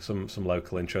 there we go. Some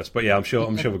local interest, but yeah, I'm sure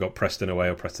we've got Preston away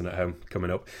or Preston at home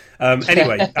coming up.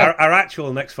 Anyway, our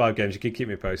actual next 5 games, you can keep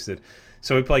me posted.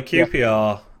 So we play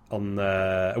QPR on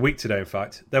a week today, in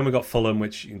fact. Then we got Fulham,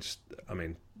 which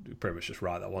pretty much just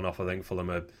write that one off. I think Fulham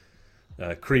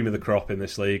are cream of the crop in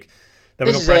this league. Then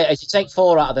this is it. If you take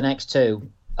 4 out of the next 2.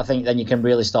 I think then you can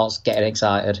really start getting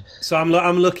excited. So I'm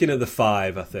looking at the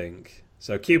 5, I think.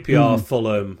 So QPR,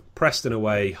 Fulham, Preston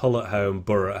away, Hull at home,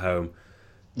 Borough at home.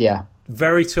 Yeah.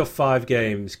 Very tough 5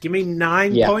 games. Give me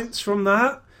 9 points from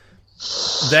that.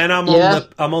 Then I'm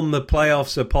on the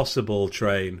playoffs are possible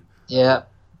train. Yeah.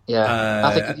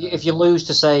 I think if you lose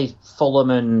to, say,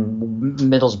 Fulham and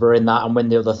Middlesbrough in that and win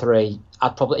the other 3,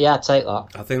 I'd probably take that.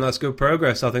 I think that's good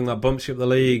progress. I think that bumps you up the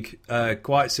league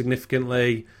quite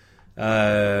significantly.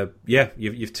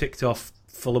 You've ticked off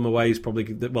Fulham away is probably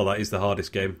that is the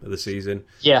hardest game of the season.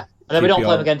 Yeah, and then we don't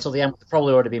play them again until the end. We've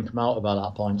probably already been promoted by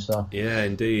that point. So yeah,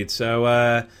 indeed. So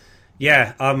I'm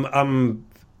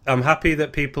happy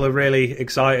that people are really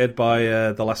excited by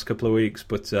the last couple of weeks.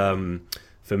 But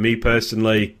for me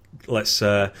personally, let's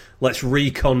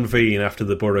reconvene after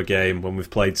the Borough game when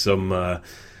we've played some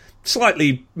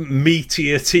slightly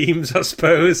meatier teams, I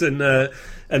suppose, and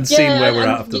seen where we're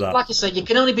at after that. Like I said, you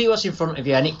can only beat what's in front of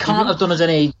you, and it can't have done us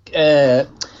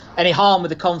any harm with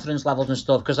the confidence levels and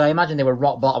stuff, because I imagine they were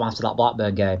rock bottom after that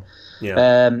Blackburn game.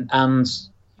 Yeah. And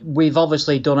we've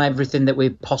obviously done everything that we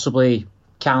possibly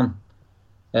can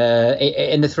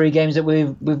in the 3 games that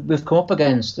we've come up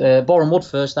against. Boreham Wood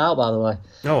first out, by the way.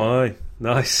 Oh, aye.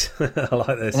 Nice. I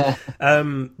like this. Yeah.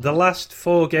 The last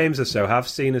 4 games or so have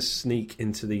seen us sneak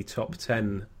into the top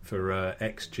 10 for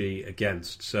XG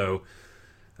against. So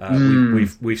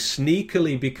we've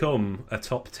sneakily become a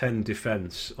top 10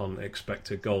 defence on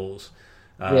expected goals.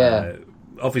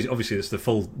 Obviously, it's the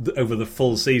full over the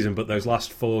full season, but those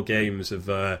last 4 games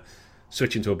of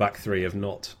switching to a back 3 have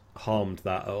not harmed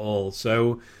that at all.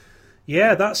 So.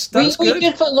 Yeah, that's good. We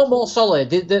did a lot more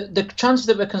solid. The chances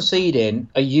that we're conceding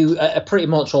are pretty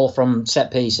much all from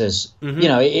set pieces. Mm-hmm.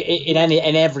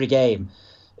 In every game.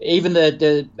 Even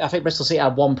I think Bristol City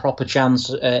had one proper chance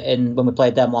in when we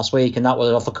played them last week, and that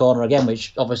was off a corner again,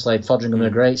 which obviously Foderingham did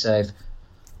a great save.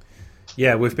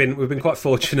 Yeah, we've been quite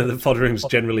fortunate that Fotheringham's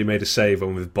generally made a save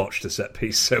when we've botched a set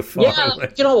piece so far. Yeah,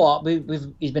 you know what?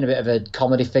 He's been a bit of a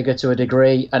comedy figure to a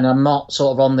degree, and I'm not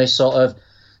sort of on this sort of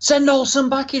send Olsen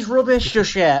back, he's rubbish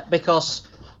just yet, because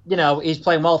he's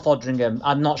playing well, Foderingham.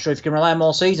 I'm not sure if you can rely on him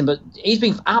all season, but he's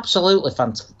been absolutely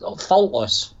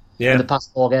faultless in the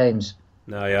past 4 games.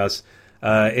 No, he has.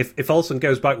 If Olsen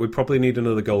goes back, we probably need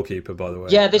another goalkeeper, by the way.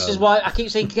 Yeah, this is why I keep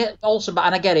saying get Olsen back,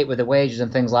 and I get it with the wages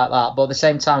and things like that, but at the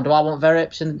same time, do I want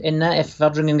Verrips in there if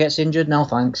Foderingham gets injured? No,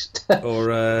 thanks.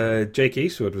 Or Jake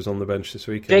Eastwood was on the bench this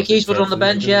week. Jake Eastwood on the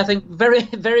bench, I think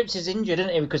Verrips is injured,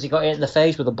 isn't he, because he got hit in the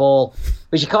face with a ball,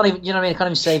 which you can't even, he can't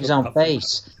even save his own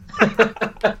face.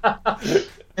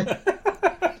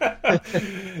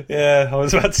 Yeah, I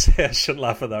was about to say I shouldn't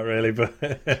laugh at that really, but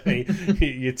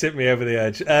you tipped me over the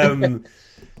edge.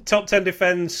 Top 10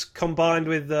 defence combined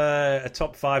with a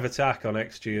top 5 attack on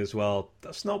XG as well.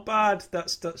 That's not bad.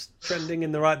 That's trending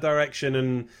in the right direction,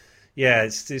 and yeah,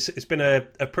 it's been a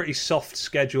pretty soft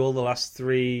schedule the last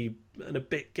 3 and a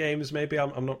bit games. Maybe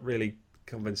I'm not really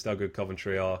convinced how good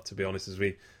Coventry are, to be honest. As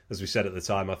we said at the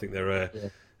time, I think they're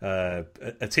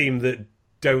a team that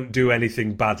don't do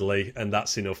anything badly, and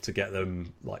that's enough to get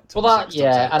them like top 6, top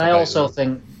 10, and I also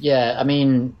think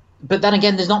but then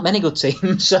again, there's not many good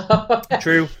teams. So.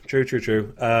 True.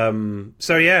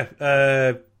 So yeah,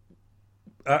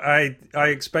 I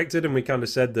expected, and we kind of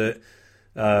said that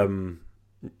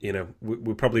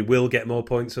we probably will get more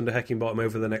points under Heckingbottom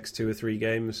over the next 2 or 3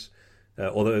 games,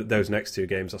 or those next 2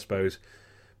 games, I suppose.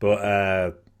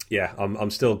 But yeah,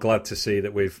 I'm still glad to see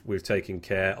that we've taken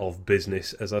care of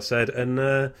business, as I said,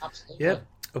 and yeah,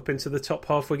 up into the top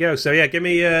half we go. So yeah, give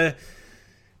me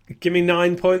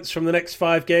 9 points from the next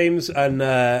 5 games, and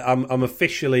I'm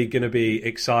officially going to be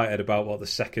excited about what the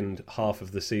second half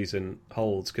of the season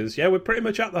holds, because yeah, we're pretty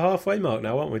much at the halfway mark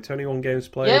now, aren't we? 21 games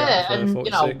played. Yeah, and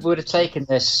 46. We would have taken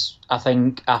this, I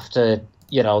think, after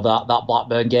that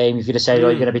Blackburn game. If you'd have said,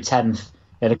 you're going to be 10th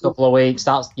in a couple of weeks,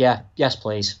 yes,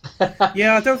 please.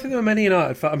 Yeah, I don't think there were many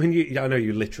United fans. I mean, I know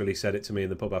you literally said it to me in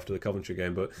the pub after the Coventry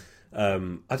game, but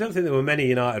I don't think there were many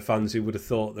United fans who would have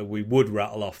thought that we would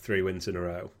rattle off 3 wins in a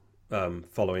row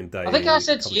following day. I think I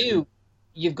said to you,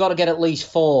 you've got to get at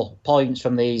least 4 points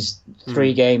from these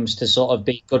 3 games to sort of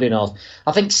be good enough.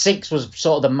 I think 6 was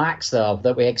sort of the max, though,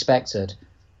 that we expected.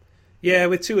 Yeah,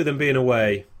 with 2 of them being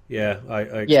away, I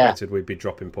expected we'd be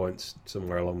dropping points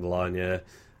somewhere along the line, yeah.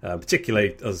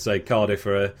 Particularly, as I say, Cardiff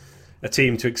are a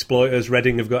team to exploit us.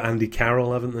 Reading have got Andy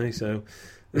Carroll, haven't they? So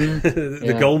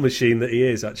the goal machine that he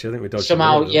is, actually, I think we dodged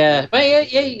somehow. Yeah, but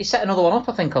he set another one up,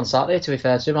 I think, on Saturday. To be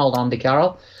fair to him, old Andy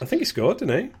Carroll. I think he scored,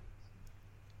 didn't he?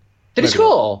 Did he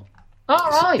score? All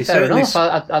right, fair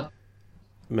enough.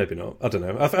 Maybe not. I don't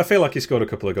know. I feel like he scored a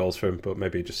couple of goals for him, but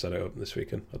maybe he just set it up this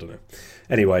weekend. I don't know.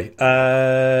 Anyway,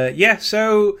 yeah.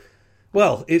 So.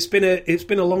 Well, it's been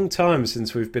a long time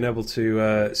since we've been able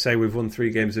to say we've won 3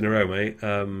 games in a row, mate.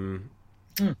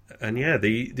 And yeah,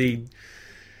 the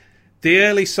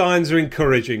early signs are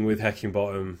encouraging with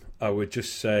Heckingbottom. I would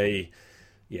just say,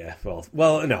 yeah. Well,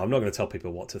 no, I'm not going to tell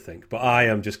people what to think, but I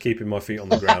am just keeping my feet on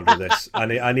the ground with this. I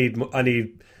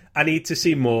need to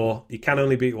see more. You can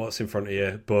only beat what's in front of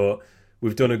you, but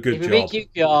we've done a good job. If we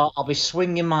beat QPR, I'll be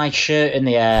swinging my shirt in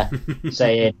the air,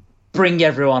 saying, "Bring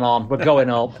everyone on. We're going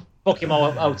up." Book him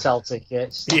all hotel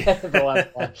tickets. Yeah.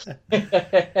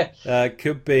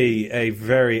 Could be a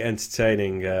very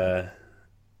entertaining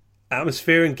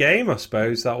atmosphere and game, I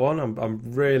suppose, that one. I'm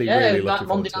really looking forward to it.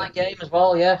 Monday night game as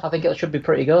well, yeah. I think it should be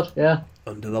pretty good, yeah.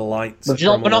 Under the lights.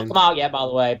 We're not come out yet, by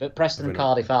the way, but Preston and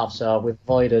Cardiff have, so we've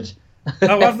avoided.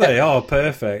 Oh, have they? Oh,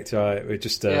 perfect. All right, we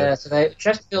just... Yeah, so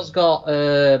Chesterfield's got...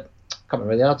 can't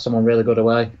remember, they had someone really good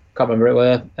away. Can't remember it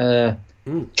were.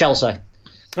 Chelsea.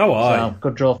 Oh, aye. So,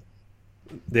 good draw.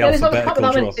 There's not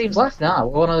that many teams left now.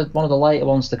 We're one of the later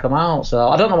ones to come out. So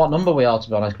I don't know what number we are, to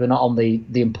be honest, because we're not on the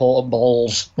important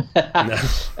balls thing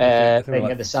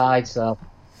at the side. So,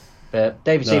 but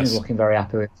David Seaman's looking very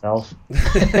happy with himself.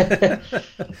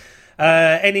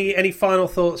 Any final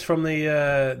thoughts from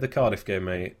the Cardiff game,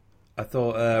 mate? I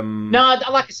thought... No,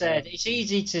 like I said, it's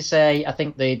easy to say. I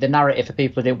think the narrative for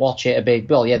people who didn't watch it, they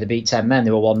beat 10 men,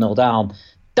 they were 1-0 down.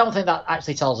 Don't think that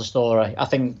actually tells a story. I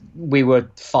think we were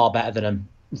far better than them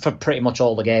for pretty much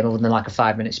all the game, other than like a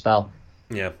 5-minute spell.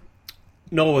 Yeah.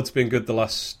 Norwood's been good the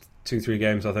last 2-3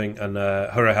 games, I think, and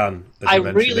Hurahan.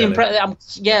 I'm really impressed.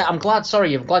 I'm glad.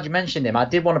 Sorry, I'm glad you mentioned him. I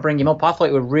did want to bring him up. I thought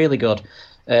he was really good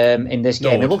in this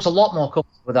game. Norwood. It looks a lot more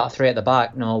comfortable with that 3 at the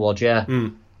back. Norwood, yeah.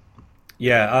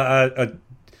 Yeah,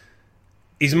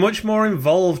 he's much more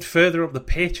involved further up the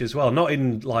pitch as well. Not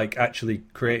in like actually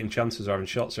creating chances or having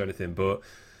shots or anything, but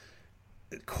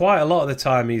quite a lot of the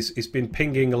time he's been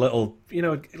pinging a little,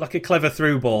 like a clever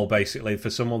through ball basically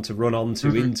for someone to run onto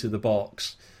into the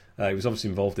box. He was obviously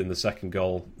involved in the second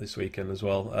goal this weekend as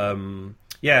well.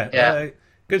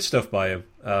 Good stuff by him.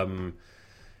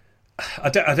 I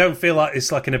don't feel like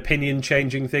it's like an opinion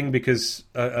changing thing, because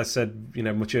I said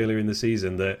much earlier in the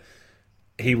season that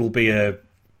he will be a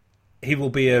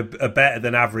better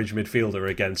than average midfielder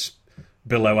against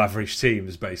below average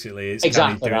teams. Basically, it's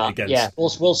exactly that. Against... Yeah,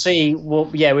 we'll see.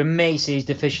 We may see his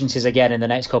deficiencies again in the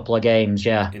next couple of games.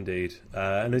 Yeah, indeed.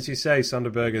 And as you say,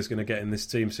 Sander Berge is going to get in this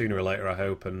team sooner or later, I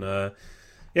hope. And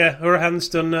Hourihane's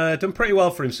done pretty well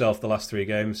for himself the last 3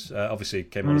 games. Obviously,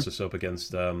 came on as a sub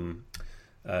against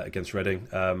Reading.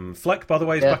 Fleck, by the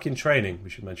way, is back in training.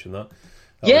 We should mention that.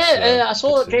 I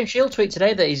saw James Shield tweet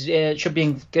today that he should be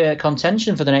in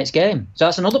contention for the next game. So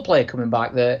that's another player coming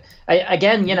back that,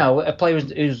 again, a player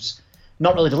who's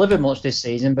not really delivered much this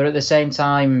season, but at the same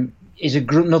time is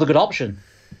another good option.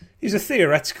 He's a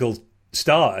theoretical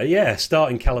starter,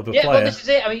 starting calibre player. Well, this is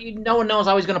it. I mean, no one knows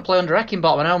how he's going to play under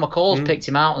Eckenbottom. I know McCall's picked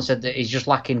him out and said that he's just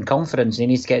lacking confidence and he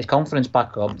needs to get his confidence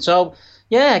back up. So,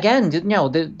 again,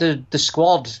 the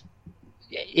squad,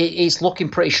 it's looking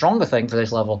pretty strong, I think, for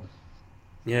this level.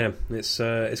 Yeah, it's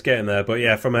getting there.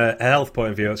 But from a health point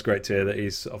of view, it's great to hear that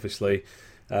he's obviously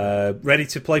ready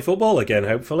to play football again,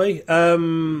 hopefully.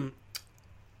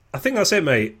 I think that's it,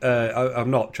 mate. I'm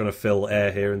not trying to fill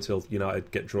air here until United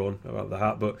get drawn about the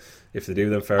hat, but if they do,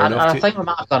 then fair enough. I think we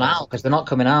might have gone out because they're not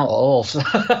coming out at all. So.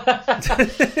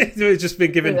 We've just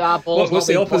been given... What's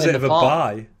the opposite of a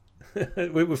bye?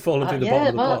 We've fallen through the bottom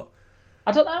of the pot.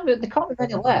 I don't know. There can't be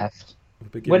any left.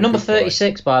 We're number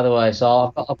 36, by the way,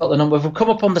 so I've got the number. We've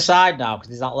come up on the side now because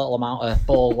there's that little amount of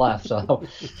ball left. So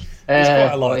there's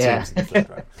quite a lot of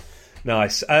teams.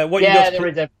 Nice. What you got? They're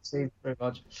redemption, pretty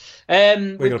much.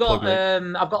 I've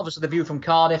got obviously the view from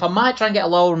Cardiff. I might try and get a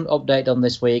loan update done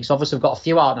this week. So obviously we've got a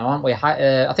few out now, haven't we?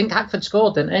 I think Hackford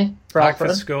scored, didn't he?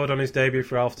 Hackford scored on his debut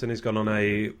for Alfreton. He's gone on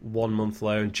a 1-month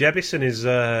loan. Jebison is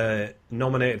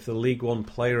nominated for the League One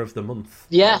Player of the Month.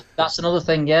 Yeah, that's another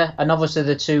thing. Yeah, and obviously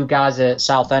the 2 guys at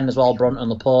Southend as well, Brunton and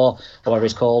Lepore, or whatever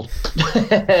he's called.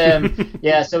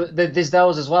 So there's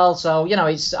those as well. So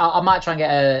I might try and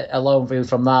get a loan view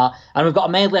from that. And we've got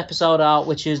a Madeley episode out,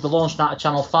 which is the launch night of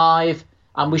Channel 5.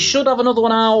 And we should have another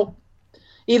one out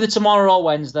either tomorrow or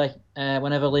Wednesday,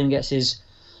 whenever Liam gets his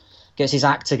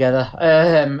act together.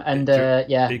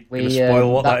 We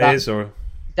spoil what that is, or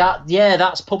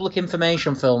that's public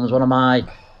information films. One of my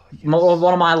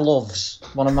loves,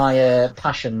 one of my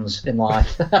passions in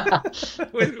life.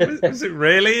 Was it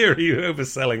really, or are you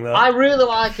overselling that? I really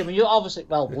like him. You obviously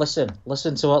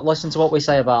listen to what we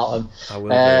say about them. I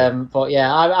will. But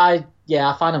I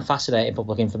find them fascinating,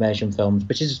 public information films,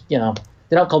 which is they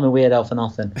don't call me weirdo for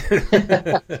nothing.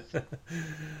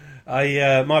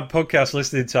 My podcast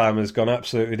listening time has gone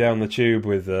absolutely down the tube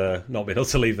with not being able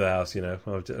to leave the house. I'm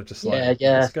just like,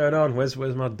 what's going on? Where's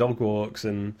my dog walks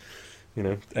and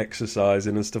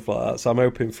exercising and stuff like that. So I'm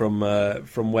hoping from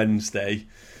Wednesday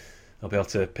I'll be able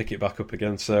to pick it back up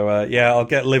again. So I'll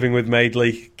get Living with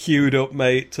Madeley queued up,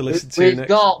 mate, to listen to. We've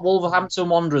got Wolverhampton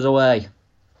Wanderers away.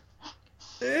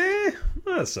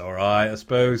 That's all right, I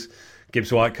suppose.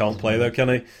 Gibbs White can't play though, can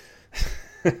he?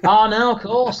 Oh no, of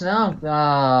course no.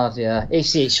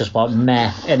 It's just like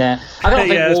meh, innit? I don't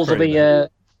think Wolves will be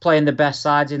playing the best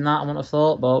sides in that, I wouldn't have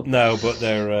thought, but but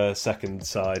their second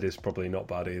side is probably not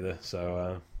bad either.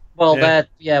 So one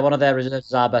of their reserves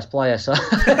is our best player. So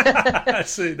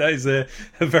that is a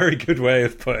very good way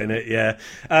of putting it. Yeah.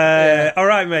 All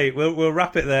right, mate. We'll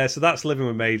wrap it there. So that's Living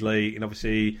with Madeley, and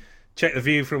obviously check the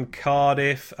view from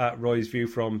Cardiff at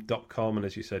roysviewfrom.com, and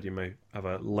as you said, you may have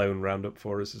a loan roundup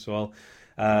for us as well.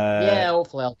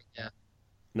 Hopefully I'll. Yeah.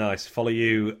 Nice. Follow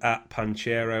you at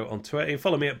Panchero on Twitter.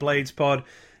 Follow me at BladesPod.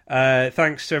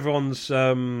 Thanks to everyone's for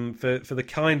the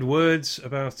kind words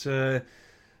about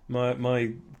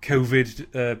my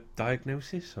COVID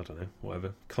diagnosis. I don't know,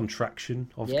 whatever,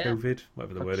 contraction of COVID,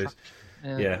 whatever the word is.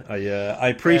 I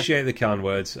appreciate the kind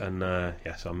words, and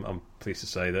yes, I'm pleased to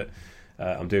say that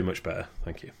I'm doing much better.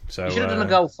 Thank you. So you should have done a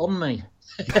GoFundMe.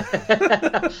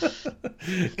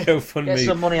 GoFundMe. Get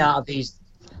some money out of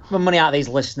these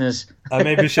listeners. I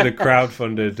maybe should have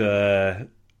crowdfunded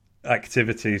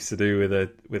activities to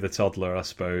do with a toddler, I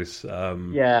suppose.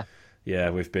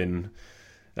 We've been.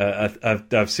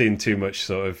 I've seen too much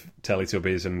sort of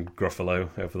Teletubbies and Gruffalo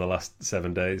over the last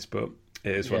 7 days, but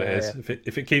It is what it is. Yeah.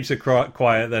 If it keeps her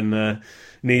quiet, then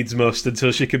needs must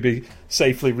until she can be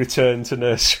safely returned to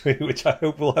nursery, which I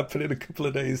hope will happen in a couple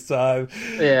of days' time.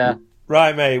 Yeah.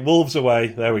 Right, mate. Wolves away.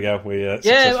 There we go.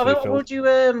 Would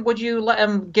you let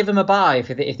them give them a bye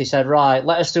if they said, right,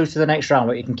 let us through to the next round,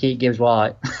 but you can keep Gibbs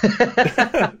White?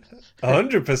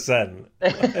 100%.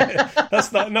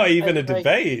 That's not even a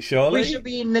debate, surely. We should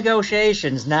be in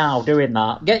negotiations now doing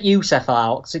that. Get Youssef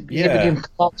out. So you can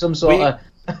clock some sort of...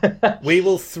 We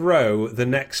will throw the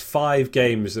next 5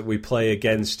 games that we play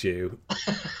against you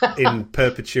in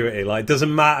perpetuity. Like, it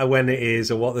doesn't matter when it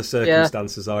is or what the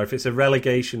circumstances are. If it's a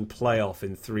relegation playoff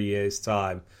in 3 years'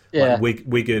 time, like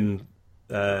Wigan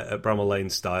at Bramall Lane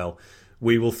style,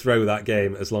 we will throw that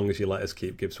game as long as you let us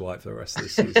keep Gibbs White for the rest of the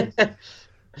season.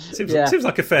 Seems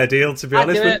like a fair deal, to be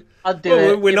honest. I'd do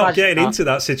it. We're not getting into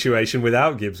that situation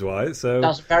without Gibbs White, so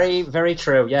that's very, very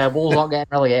true. Yeah, Wolves not getting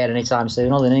relegated anytime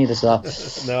soon, are they neither? So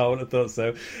no, I wouldn't have thought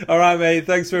so. All right, mate.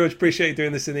 Thanks very much. Appreciate you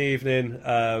doing this in the evening.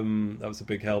 That was a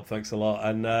big help. Thanks a lot.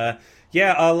 And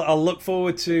I'll look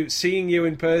forward to seeing you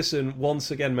in person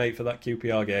once again, mate, for that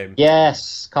QPR game.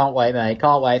 Yes, can't wait, mate.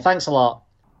 Can't wait. Thanks a lot.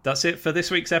 That's it for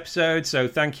this week's episode. So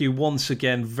thank you once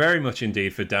again very much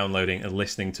indeed for downloading and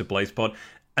listening to BlazePod.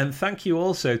 And thank you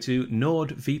also to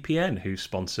NordVPN, who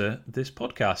sponsor this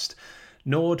podcast.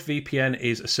 NordVPN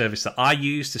is a service that I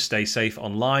use to stay safe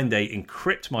online. They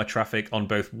encrypt my traffic on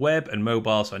both web and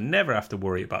mobile, so I never have to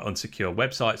worry about unsecure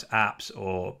websites, apps,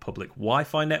 or public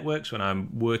Wi-Fi networks when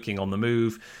I'm working on the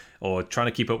move or trying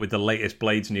to keep up with the latest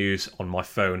Blades news on my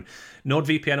phone.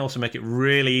 NordVPN also make it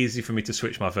really easy for me to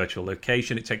switch my virtual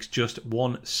location. It takes just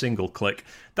one single click.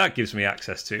 That gives me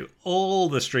access to all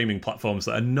the streaming platforms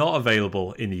that are not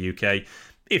available in the UK.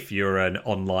 If you're an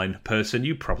online person,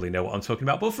 you probably know what I'm talking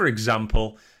about. But for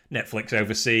example, Netflix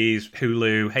overseas,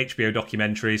 Hulu, HBO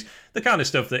documentaries, the kind of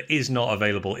stuff that is not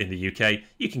available in the UK,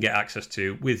 you can get access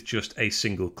to with just a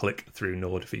single click through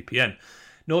NordVPN.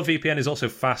 NordVPN is also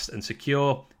fast and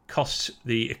secure, costs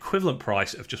the equivalent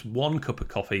price of just 1 cup of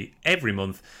coffee every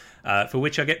month, for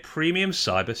which I get premium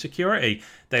cyber security.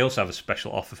 They also have a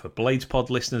special offer for BladesPod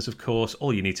listeners, of course.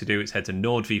 All you need to do is head to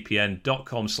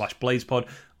nordvpn.com/BladesPod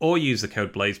or use the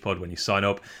code BladesPod when you sign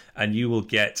up, and you will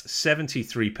get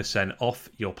 73% off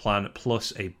your plan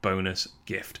plus a bonus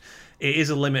gift. It is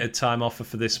a limited time offer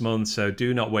for this month, so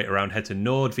do not wait around. Head to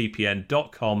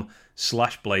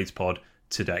nordvpn.com/BladesPod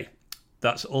today.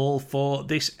 That's all for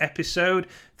this episode.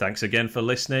 Thanks again for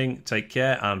listening. Take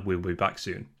care, and we'll be back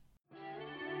soon.